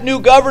because of that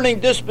new governing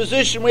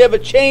disposition, we have a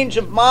change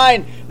of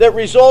mind that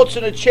results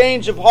in a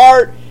change of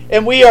heart,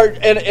 and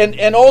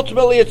and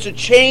ultimately it's a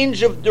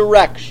change of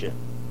direction.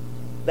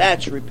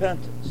 That's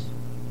repentance.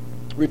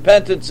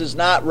 Repentance is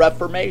not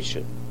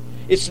reformation.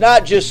 It's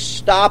not just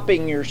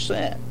stopping your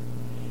sin.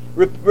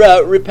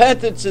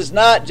 Repentance is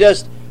not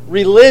just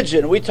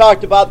religion. We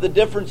talked about the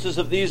differences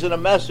of these in a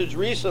message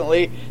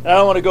recently, and I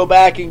don't want to go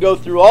back and go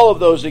through all of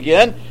those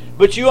again,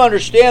 but you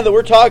understand that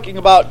we're talking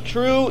about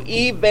true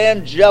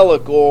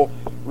evangelical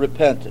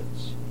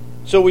repentance.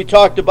 So we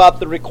talked about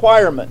the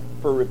requirement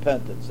for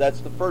repentance.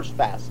 That's the first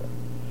facet.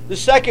 The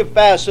second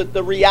facet,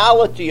 the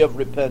reality of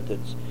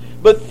repentance.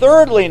 But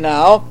thirdly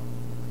now,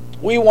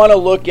 we want to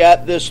look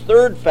at this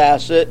third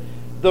facet,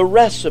 the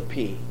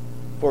recipe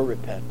for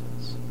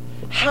repentance.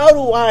 How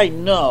do I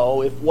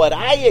know if what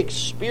I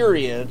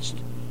experienced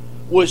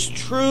was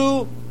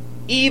true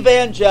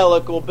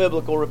evangelical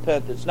biblical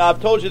repentance? Now,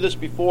 I've told you this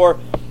before.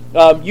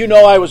 You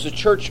know I was a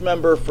church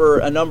member for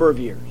a number of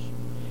years.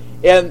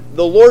 And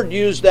the Lord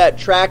used that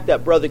tract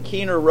that Brother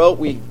Keener wrote.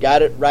 We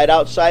got it right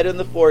outside in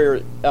the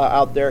foyer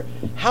out there.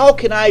 How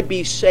can I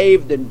be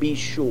saved and be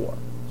sure?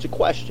 It's a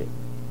question.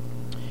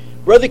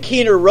 Brother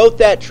Keener wrote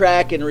that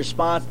tract in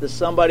response to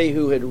somebody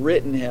who had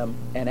written him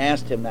and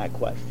asked him that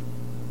question.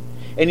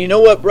 And you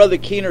know what Brother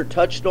Keener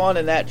touched on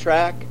in that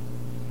tract?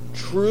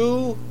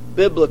 True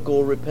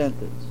biblical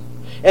repentance.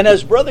 And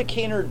as Brother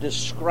Keener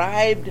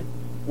described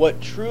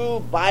what true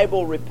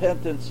Bible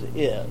repentance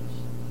is,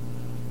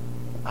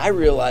 I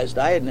realized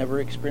I had never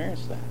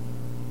experienced that.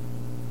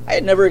 I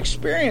had never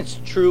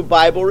experienced true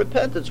Bible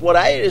repentance. What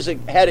I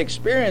had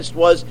experienced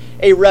was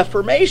a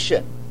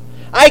reformation.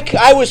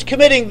 I was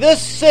committing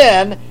this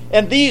sin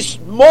and these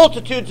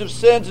multitudes of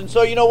sins, and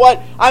so you know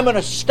what? I'm going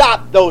to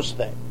stop those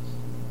things.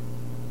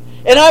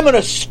 And I'm going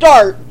to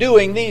start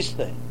doing these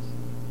things.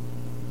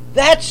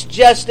 That's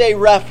just a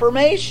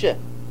reformation.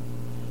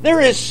 There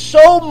is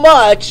so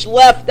much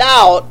left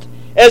out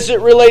as it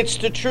relates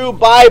to true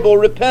Bible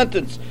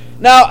repentance.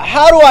 Now,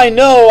 how do I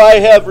know I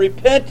have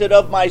repented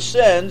of my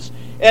sins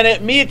and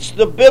it meets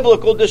the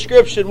biblical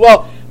description?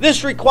 Well,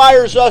 this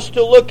requires us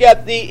to look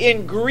at the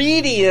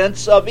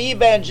ingredients of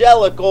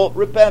evangelical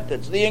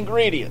repentance. The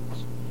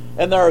ingredients.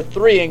 And there are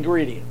 3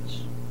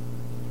 ingredients.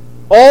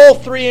 All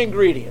 3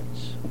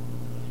 ingredients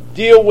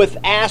deal with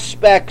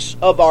aspects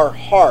of our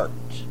heart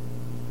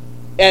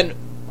and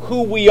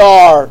who we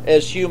are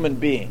as human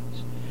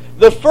beings.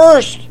 The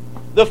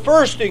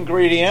first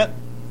ingredient,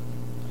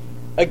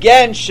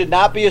 again, should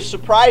not be a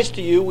surprise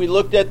to you. We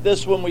looked at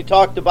this when we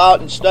talked about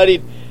and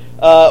studied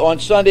on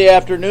Sunday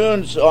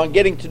afternoons on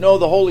getting to know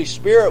the Holy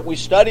Spirit. We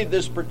studied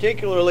this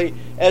particularly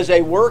as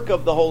a work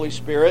of the Holy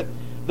Spirit.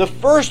 The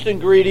first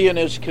ingredient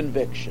is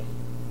conviction.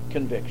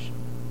 Conviction.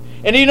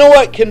 And you know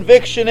what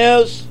conviction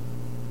is?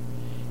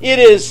 It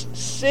is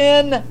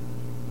sin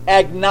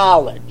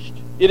acknowledged.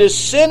 It is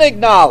sin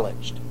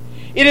acknowledged.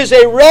 It is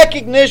a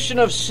recognition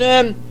of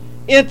sin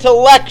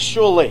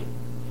intellectually.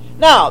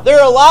 Now, there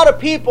are a lot of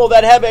people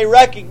that have a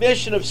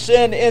recognition of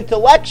sin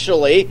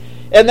intellectually,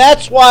 and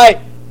that's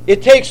why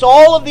it takes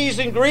all of these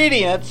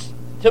ingredients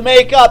to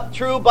make up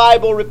true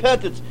Bible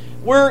repentance.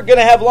 We're going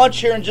to have lunch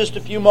here in just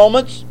a few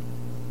moments.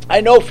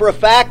 I know for a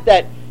fact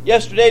that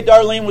yesterday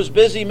Darlene was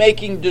busy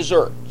making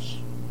desserts.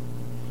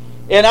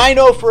 And I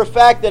know for a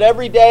fact that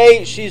every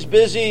day she's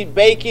busy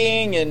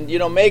baking and,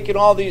 making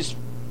all these,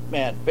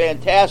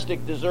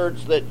 fantastic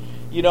desserts that,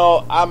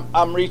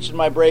 I'm reaching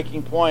my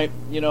breaking point.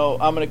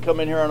 I'm going to come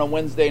in here on a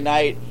Wednesday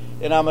night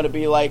and I'm going to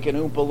be like an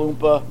Oompa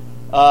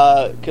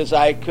Loompa because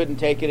I couldn't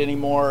take it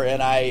anymore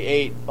and I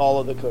ate all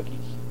of the cookies,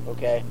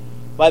 okay?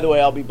 By the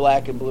way, I'll be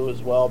black and blue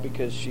as well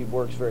because she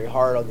works very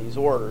hard on these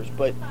orders.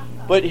 But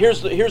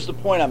here's the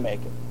point I'm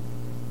making.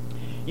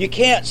 You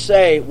can't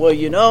say,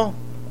 well,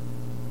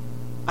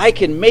 I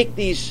can make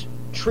these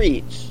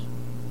treats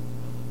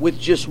with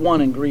just one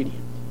ingredient.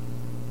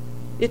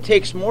 It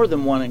takes more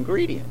than one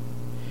ingredient.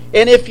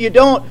 And if you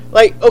don't,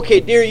 okay,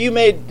 dear,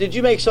 did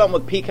you make something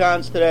with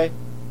pecans today?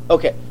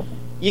 Okay.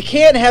 You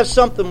can't have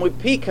something with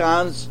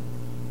pecans,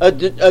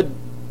 a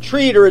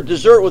treat or a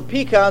dessert with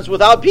pecans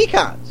without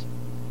pecans.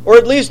 Or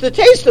at least the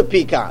taste of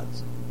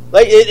pecans.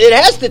 It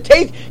has to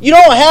taste. You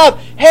don't have,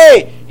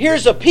 hey,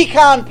 here's a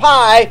pecan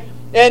pie,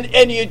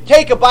 and you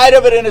take a bite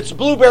of it and it's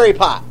blueberry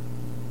pie.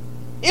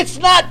 It's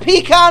not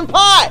pecan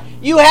pie.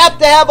 You have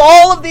to have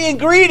all of the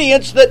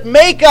ingredients that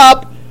make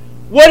up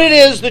what it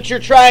is that you're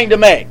trying to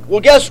make.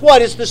 Well, guess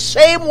what? It's the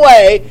same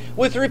way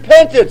with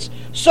repentance.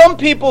 Some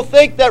people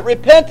think that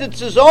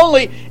repentance is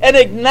only an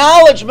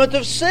acknowledgement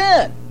of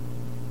sin.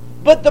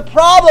 But the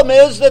problem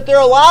is that there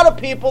are a lot of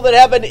people that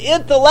have an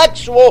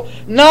intellectual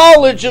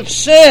knowledge of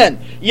sin.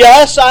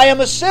 Yes, I am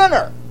a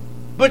sinner.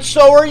 but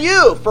so are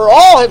you. For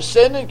all have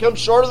sinned and come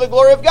short of the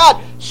glory of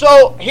God.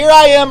 So here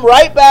I am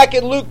right back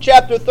in Luke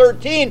chapter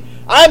 13.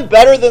 I'm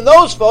better than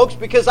those folks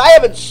because I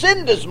haven't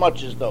sinned as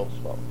much as those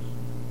folks.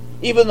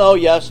 Even though,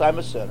 yes, I'm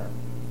a sinner.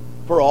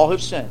 For all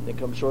have sinned and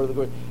come short of the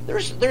glory.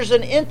 There's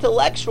an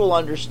intellectual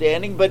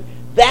understanding, but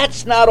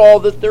that's not all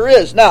that there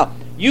is. Now,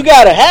 you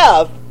got to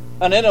have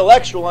an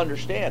intellectual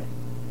understanding.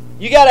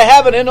 You got to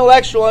have an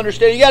intellectual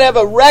understanding. You got to have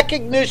a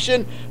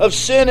recognition of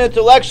sin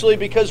intellectually,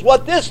 because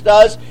what this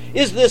does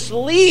is this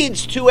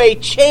leads to a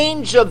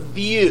change of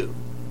view.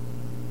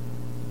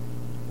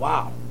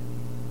 Wow.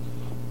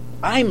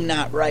 I'm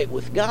not right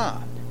with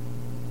God.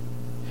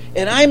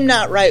 And I'm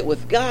not right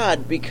with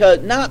God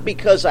not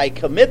because I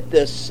commit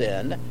this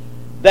sin.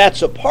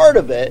 That's a part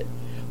of it.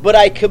 But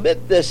I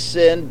commit this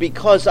sin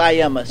because I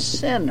am a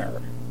sinner.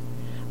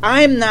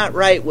 I'm not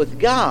right with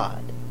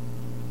God.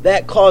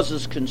 That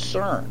causes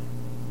concern.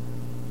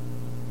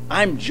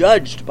 I'm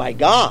judged by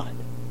God.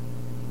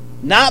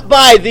 Not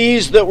by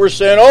these that were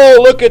saying, oh,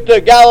 look at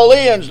the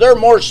Galileans, they're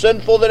more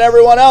sinful than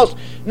everyone else.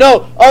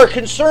 No, our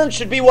concern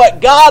should be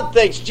what God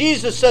thinks.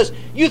 Jesus says,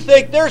 you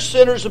think they're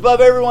sinners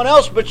above everyone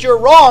else, but you're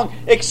wrong,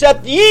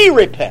 except ye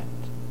repent.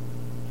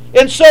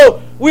 And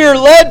so we are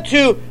led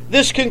to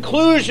this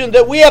conclusion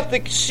that we have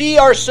to see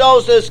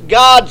ourselves as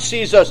God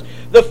sees us.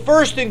 The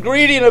first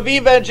ingredient of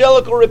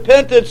evangelical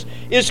repentance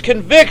is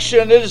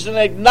conviction. It is an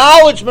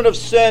acknowledgement of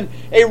sin,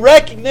 a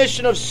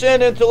recognition of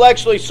sin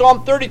intellectually.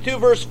 Psalm 32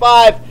 verse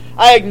 5,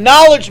 I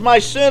acknowledge my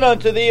sin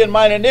unto thee, and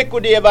mine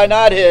iniquity have I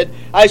not hid.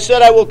 I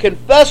said, I will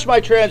confess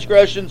my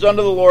transgressions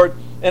unto the Lord,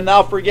 and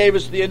thou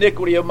forgavest the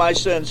iniquity of my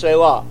sin,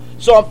 Selah.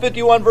 Psalm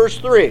 51 verse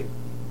 3,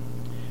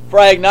 for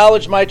I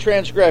acknowledge my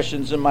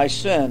transgressions and my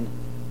sin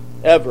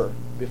ever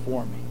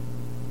before me.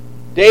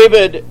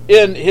 David,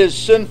 in his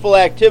sinful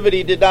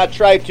activity, did not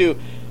try to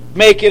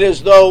make it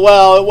as though,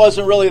 well, it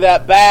wasn't really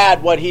that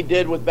bad what he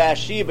did with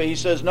Bathsheba. He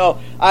says, no,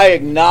 I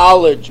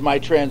acknowledge my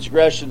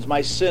transgressions.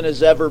 My sin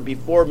is ever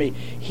before me.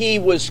 He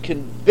was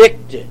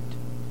convicted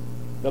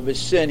of his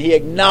sin. He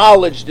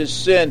acknowledged his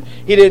sin.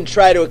 He didn't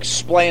try to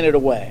explain it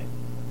away.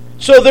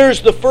 So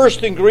there's the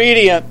first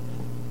ingredient,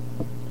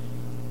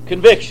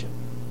 conviction.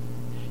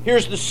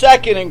 Here's the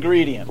second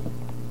ingredient,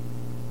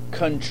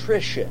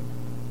 contrition.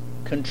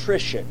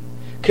 Contrition.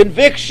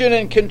 Conviction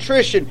and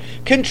contrition.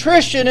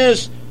 Contrition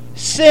is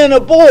sin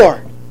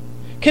abhorred.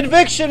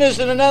 Conviction is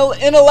an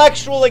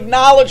intellectual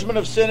acknowledgement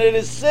of sin. It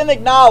is sin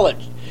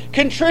acknowledged.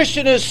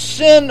 Contrition is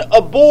sin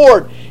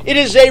abhorred. It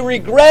is a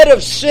regret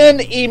of sin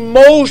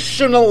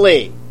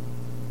emotionally.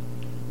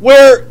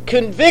 Where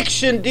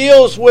conviction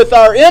deals with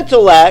our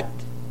intellect,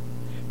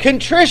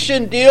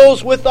 contrition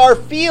deals with our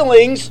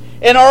feelings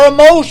and our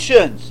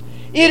emotions.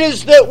 It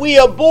is that we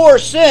abhor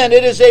sin.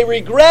 It is a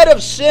regret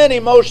of sin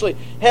emotionally.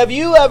 Have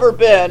you ever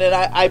been, and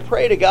I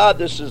pray to God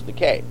this is the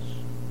case,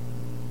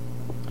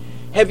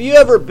 have you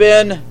ever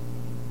been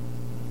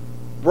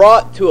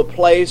brought to a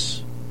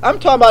place, I'm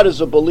talking about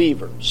as a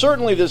believer.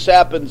 Certainly this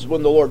happens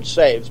when the Lord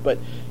saves, but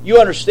you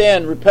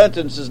understand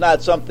repentance is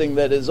not something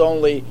that is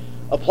only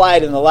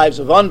applied in the lives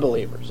of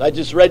unbelievers. I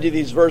just read you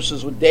these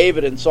verses with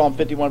David in Psalm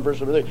 51 verse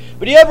 3.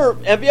 But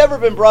have you ever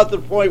been brought to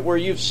the point where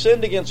you've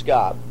sinned against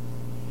God,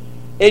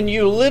 and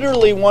you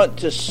literally want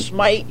to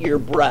smite your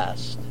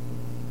breast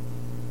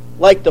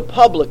like the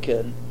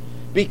publican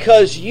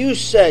because you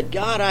said,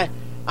 God,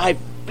 I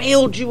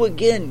failed you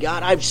again.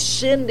 God, I've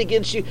sinned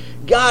against you.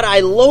 God,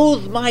 I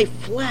loathe my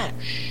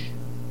flesh.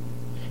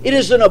 It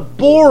is an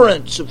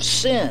abhorrence of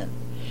sin.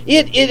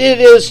 It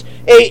is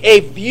a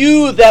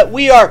view that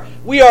we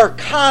are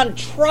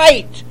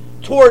contrite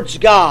towards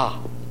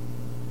God.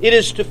 It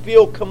is to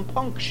feel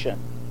compunction.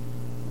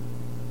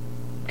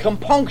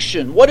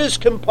 Compunction. What is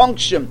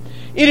compunction?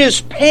 It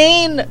is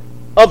pain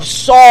of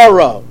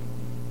sorrow.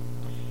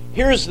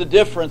 Here's the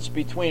difference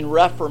between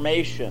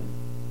reformation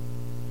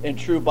and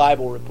true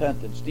Bible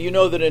repentance. Do you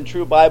know that in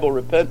true Bible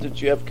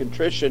repentance you have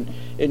contrition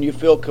and you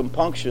feel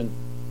compunction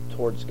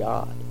towards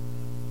God?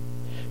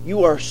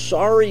 You are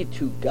sorry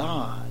to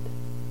God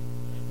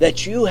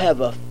that you have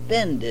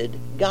offended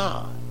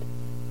God.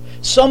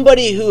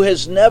 Somebody who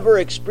has never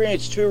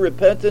experienced true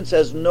repentance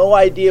has no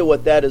idea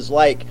what that is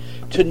like.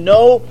 To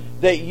know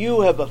that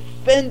you have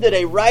offended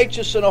a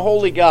righteous and a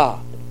holy God.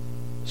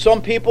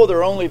 Some people,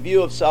 their only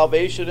view of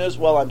salvation is,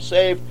 well, I'm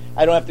saved,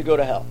 I don't have to go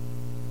to hell.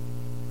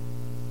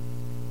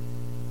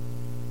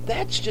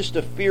 That's just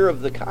a fear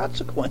of the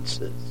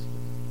consequences.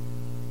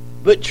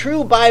 But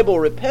true Bible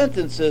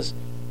repentance is,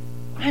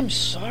 I'm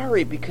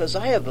sorry because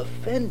I have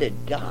offended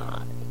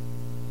God.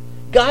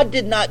 God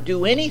did not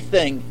do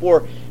anything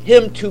for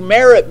him to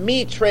merit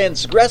me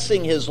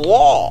transgressing his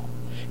law.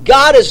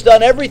 God has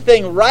done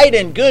everything right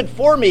and good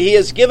for me. He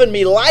has given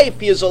me life.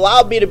 He has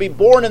allowed me to be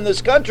born in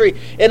this country.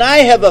 And I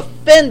have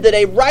offended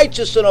a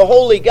righteous and a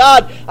holy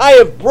God. I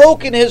have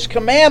broken his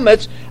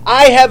commandments.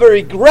 I have a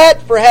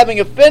regret for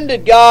having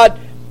offended God.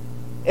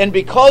 And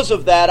because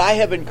of that, I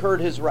have incurred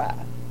his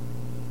wrath.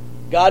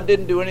 God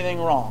didn't do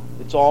anything wrong.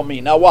 It's all me.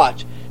 Now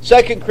watch.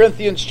 2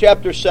 Corinthians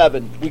chapter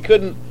 7. We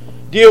couldn't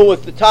deal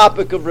with the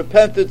topic of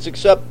repentance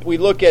except we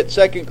look at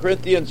 2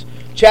 Corinthians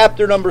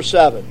chapter number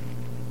 7.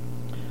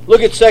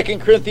 Look at 2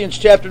 Corinthians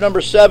chapter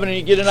number 7 and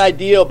you get an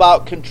idea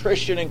about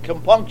contrition and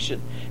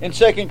compunction. In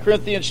 2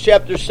 Corinthians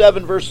chapter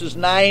 7 verses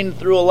 9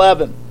 through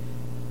 11.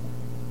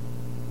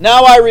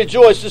 Now I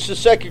rejoice, this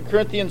is 2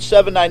 Corinthians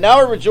 7:9. Now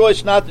I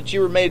rejoice not that ye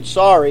were made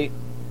sorry,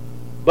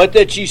 but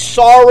that ye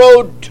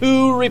sorrowed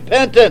to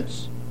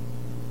repentance.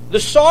 The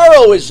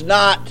sorrow is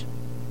not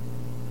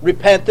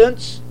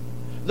repentance.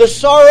 The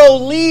sorrow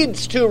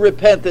leads to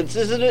repentance.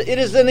 It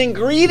is an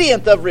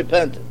ingredient of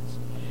repentance.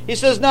 He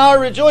says, Now I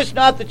rejoice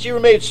not that ye were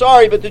made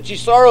sorry, but that ye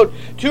sorrowed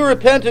to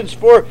repentance,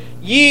 for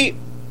ye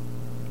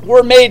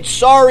were made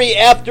sorry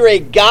after a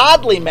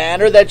godly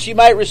manner, that ye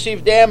might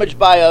receive damage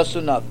by us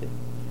and nothing.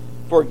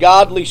 For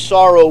godly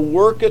sorrow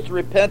worketh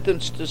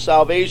repentance to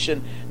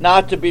salvation,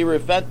 not to be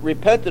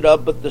repented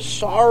of, but the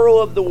sorrow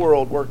of the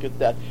world worketh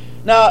death.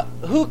 Now,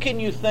 who can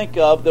you think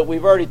of that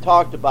we've already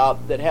talked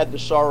about that had the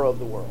sorrow of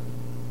the world?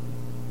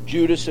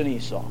 Judas and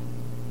Esau.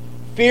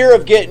 Fear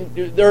of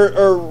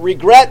or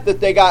regret that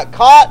they got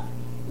caught,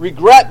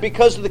 regret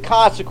because of the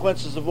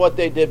consequences of what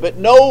they did, but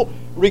no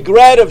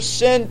regret of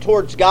sin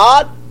towards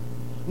God,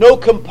 no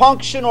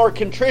compunction or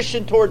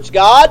contrition towards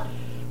God.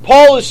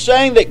 Paul is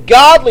saying that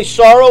godly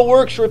sorrow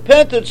works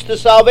repentance to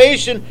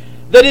salvation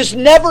that is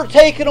never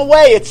taken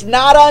away. It's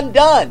not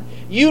undone.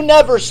 You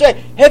never say,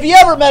 have you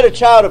ever met a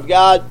child of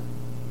God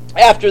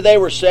after they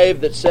were saved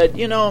that said,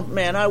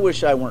 man, I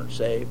wish I weren't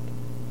saved?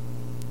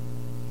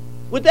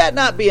 Would that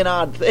not be an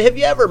odd thing? Have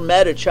you ever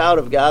met a child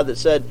of God that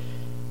said,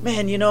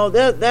 man,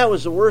 that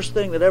was the worst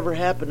thing that ever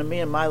happened to me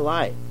in my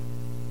life?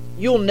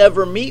 You'll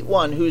never meet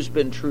one who's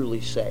been truly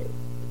saved.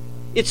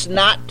 It's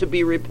not to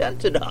be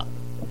repented of.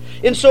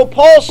 And so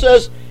Paul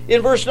says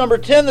in verse number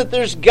 10 that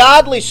there's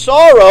godly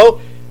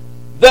sorrow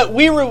that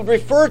we would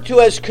refer to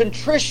as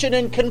contrition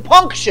and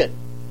compunction.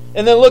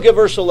 And then look at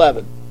verse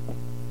 11.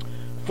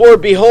 For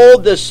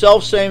behold this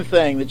selfsame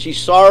thing, that ye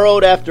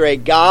sorrowed after a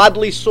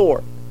godly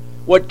sort.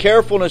 What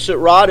carefulness it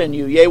wrought in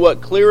you, yea,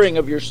 what clearing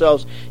of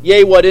yourselves,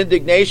 yea, what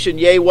indignation,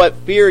 yea, what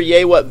fear,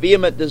 yea, what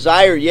vehement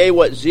desire, yea,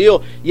 what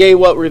zeal, yea,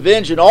 what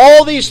revenge. And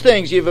all these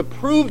things you've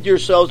approved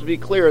yourselves to be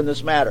clear in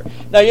this matter.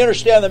 Now you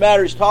understand the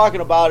matter he's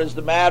talking about is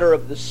the matter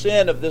of the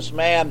sin of this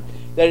man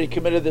that had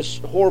committed this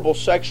horrible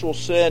sexual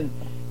sin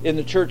in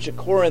the church at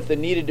Corinth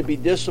and needed to be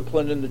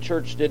disciplined, and the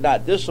church did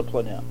not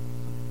discipline him.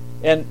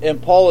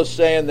 And Paul is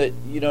saying that,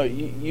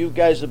 you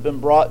guys have been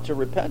brought to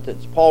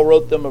repentance. Paul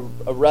wrote them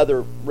a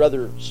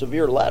rather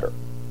severe letter.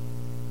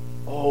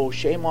 Oh,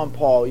 shame on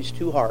Paul. He's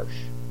too harsh.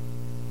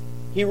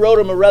 He wrote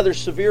him a rather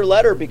severe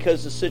letter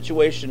because the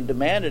situation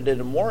demanded it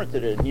and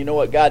warranted it. And you know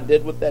what God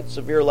did with that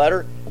severe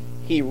letter?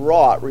 He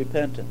wrought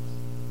repentance.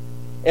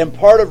 And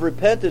part of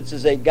repentance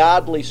is a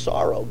godly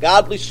sorrow.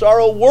 Godly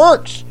sorrow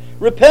works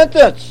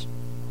repentance.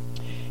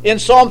 In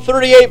Psalm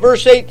 38,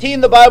 verse 18,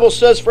 the Bible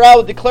says, For I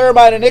will declare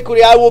mine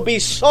iniquity, I will be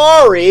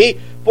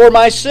sorry for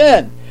my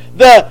sin.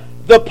 The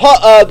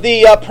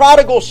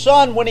prodigal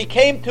son, when he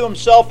came to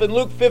himself in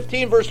Luke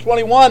 15, verse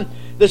 21,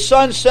 the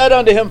son said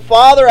unto him,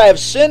 Father, I have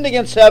sinned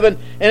against heaven,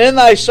 and in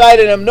thy sight,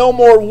 and am no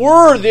more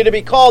worthy to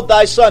be called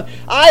thy son.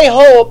 I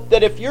hope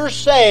that if you're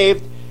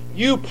saved,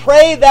 you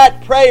pray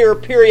that prayer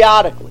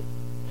periodically.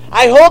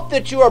 I hope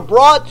that you are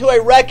brought to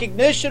a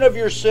recognition of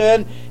your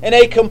sin and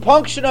a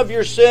compunction of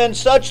your sin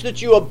such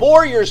that you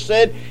abhor your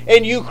sin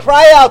and you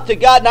cry out to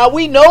God. Now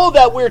we know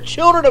that we're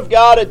children of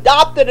God,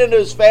 adopted into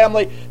His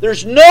family.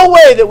 There's no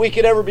way that we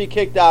could ever be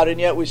kicked out, and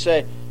yet we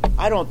say,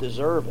 I don't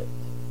deserve it.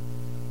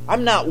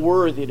 I'm not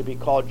worthy to be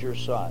called your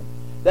son.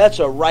 That's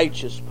a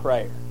righteous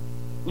prayer.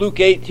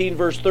 Luke 18,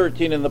 verse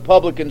 13, And the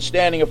publican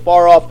standing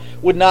afar off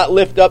would not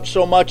lift up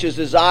so much as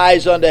his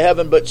eyes unto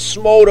heaven, but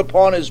smote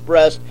upon his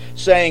breast,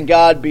 saying,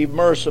 God, be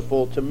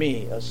merciful to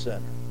me, a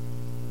sinner.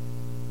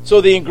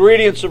 So the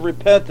ingredients of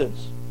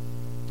repentance: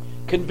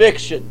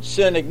 conviction,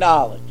 sin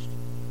acknowledged;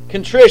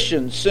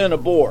 contrition, sin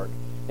abhorred;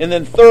 and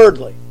then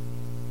thirdly,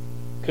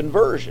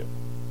 conversion,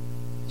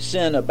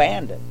 sin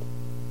abandoned.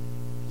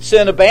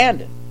 Sin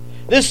abandoned.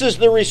 This is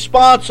the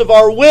response of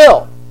our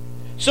will.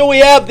 So we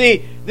have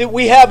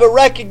we have a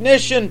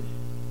recognition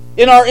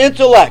in our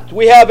intellect.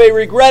 We have a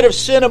regret of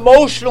sin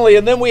emotionally,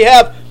 and then we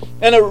have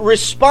a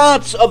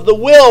response of the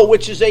will,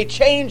 which is a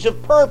change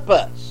of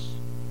purpose.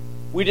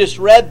 We just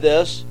read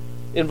this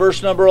in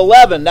verse number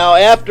 11. Now,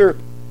 after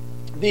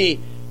the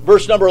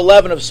verse number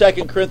 11 of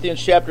 2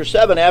 Corinthians chapter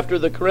 7, after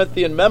the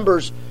Corinthian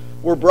members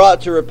were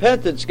brought to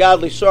repentance,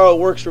 godly sorrow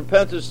works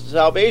repentance to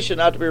salvation,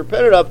 not to be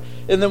repented of.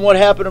 And then what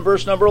happened in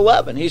verse number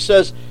 11? He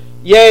says,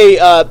 Yea,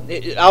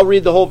 I'll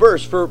read the whole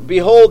verse. For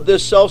behold,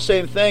 this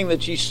selfsame thing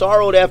that ye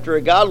sorrowed after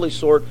a godly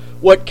sort,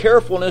 what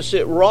carefulness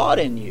it wrought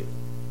in you.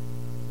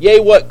 Yea,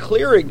 what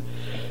clearing,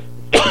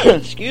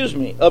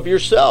 of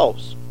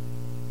yourselves.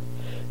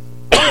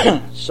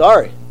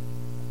 Sorry.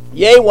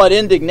 Yea, what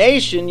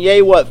indignation,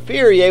 yea, what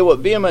fear, yea, what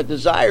vehement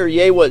desire,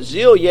 yea, what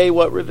zeal, yea,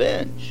 what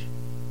revenge.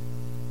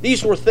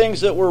 These were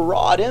things that were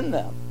wrought in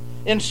them.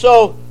 And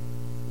so,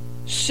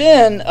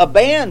 sin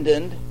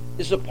abandoned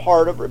is a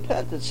part of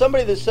repentance.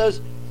 Somebody that says,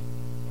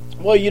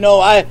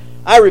 well,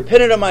 I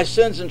repented of my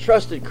sins and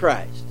trusted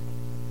Christ.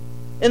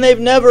 And they've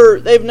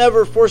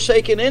never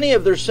forsaken any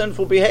of their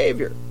sinful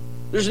behavior.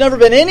 There's never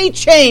been any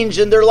change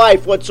in their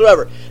life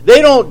whatsoever.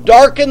 They don't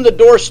darken the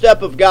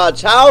doorstep of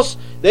God's house.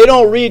 They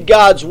don't read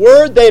God's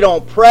Word. They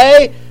don't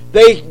pray.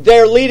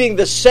 They're leading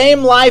the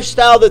same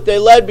lifestyle that they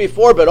led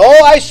before, but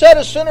I said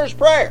a sinner's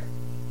prayer.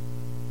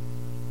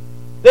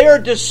 They are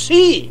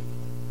deceived.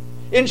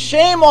 And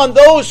shame on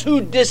those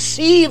who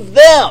deceive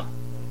them.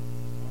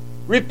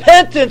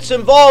 Repentance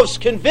involves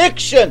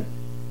conviction,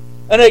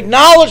 an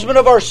acknowledgement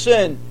of our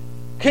sin,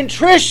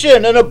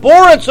 contrition, an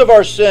abhorrence of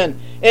our sin,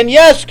 and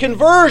yes,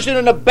 conversion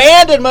and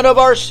abandonment of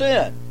our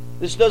sin.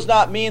 This does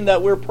not mean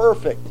that we're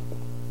perfect.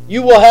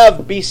 You will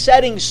have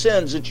besetting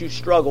sins that you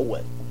struggle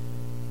with,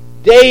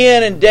 day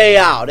in and day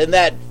out, and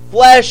that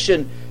flesh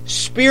and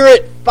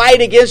spirit fight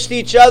against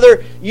each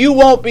other. You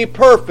won't be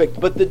perfect,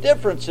 but the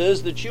difference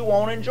is that you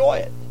won't enjoy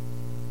it.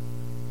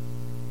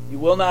 You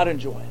will not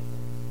enjoy it.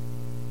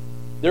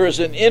 There is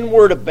an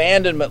inward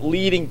abandonment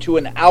leading to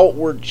an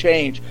outward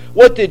change.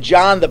 What did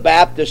John the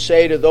Baptist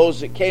say to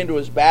those that came to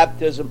his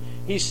baptism?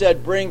 He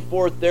said, bring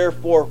forth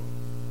therefore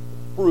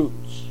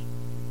fruits,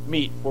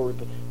 meat for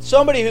repentance.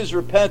 Somebody who's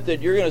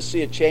repented, you're going to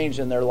see a change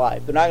in their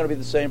life. They're not going to be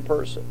the same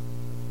person.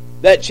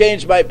 That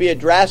change might be a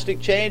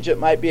drastic change. It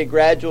might be a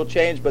gradual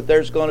change, but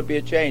there's going to be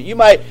a change. You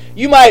might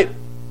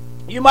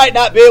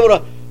not be able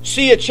to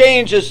see a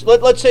change as,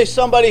 let's say,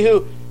 somebody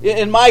who,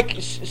 in my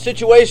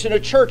situation, a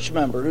church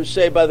member who's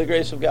saved by the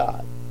grace of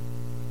God.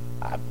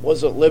 I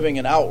wasn't living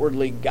an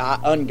outwardly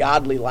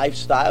ungodly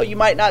lifestyle. You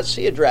might not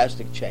see a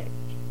drastic change.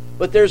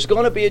 But there's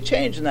going to be a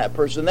change in that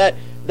person.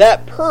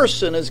 That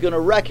person is going to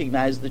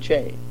recognize the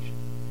change.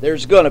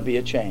 There's going to be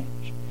a change.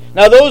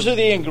 Now, those are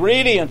the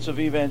ingredients of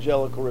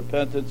evangelical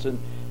repentance. And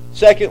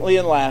secondly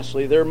and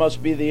lastly, there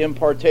must be the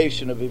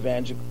impartation of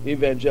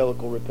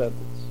evangelical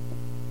repentance.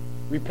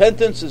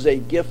 Repentance is a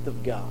gift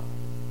of God.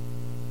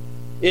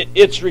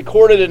 It's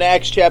recorded in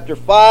Acts chapter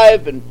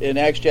 5 and in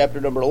Acts chapter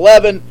number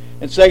 11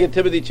 and 2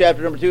 Timothy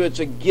chapter number 2. It's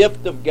a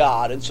gift of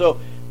God. And so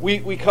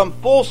we come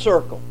full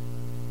circle.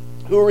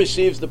 Who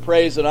receives the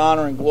praise and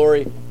honor and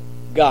glory?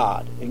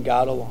 God, and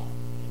God alone.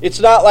 It's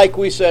not like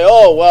we say,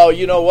 oh, well,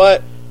 you know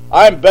what?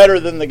 I'm better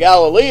than the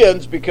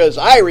Galileans because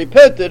I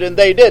repented and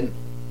they didn't.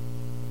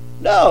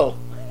 No.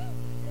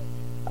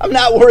 I'm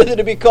not worthy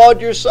to be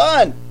called your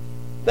son.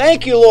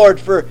 Thank you, Lord,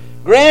 for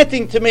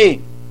granting to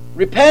me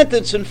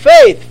repentance and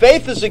faith.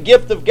 Faith is a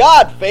gift of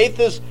God. Faith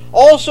is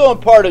also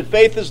imparted.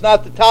 Faith is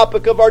not the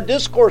topic of our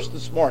discourse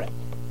this morning.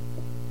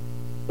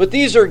 But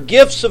these are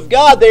gifts of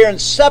God. They are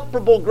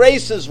inseparable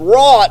graces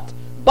wrought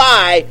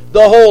by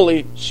the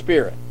Holy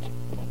Spirit.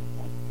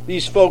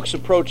 These folks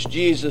approached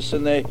Jesus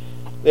and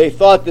they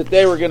thought that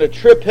they were going to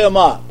trip him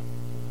up.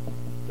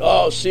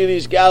 Oh, see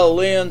these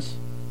Galileans?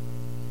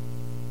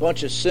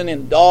 Bunch of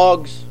sinning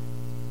dogs.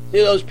 See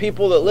those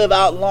people that live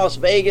out in Las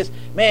Vegas?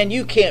 Man,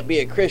 you can't be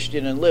a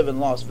Christian and live in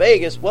Las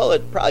Vegas. Well,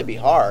 it'd probably be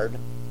hard.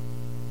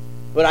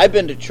 But I've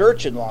been to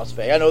church in Las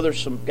Vegas. I know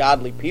there's some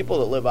godly people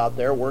that live out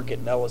there, work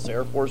at Nellis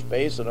Air Force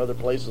Base and other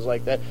places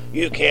like that.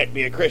 You can't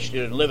be a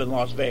Christian and live in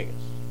Las Vegas.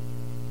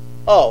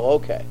 Oh,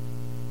 okay.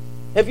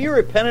 Have you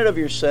repented of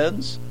your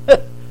sins?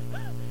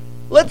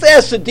 Let's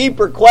ask a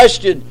deeper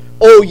question,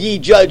 O ye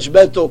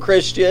judgmental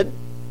Christian.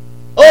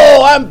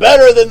 Oh, I'm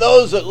better than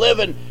those that live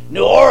in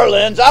New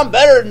Orleans. I'm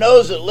better than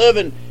those that live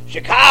in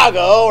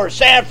Chicago or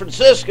San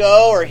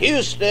Francisco or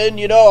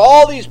Houston,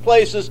 all these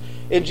places.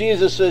 And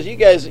Jesus says, you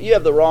guys, you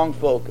have the wrong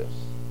focus.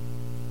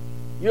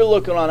 You're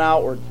looking on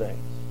outward things.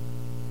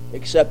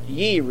 Except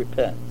ye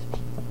repent,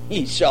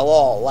 ye shall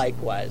all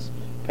likewise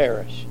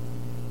perish.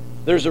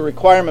 There's a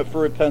requirement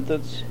for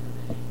repentance,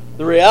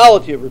 the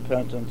reality of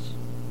repentance,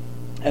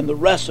 and the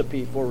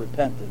recipe for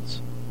repentance.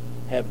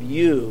 Have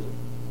you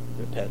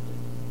repented?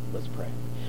 Let's pray.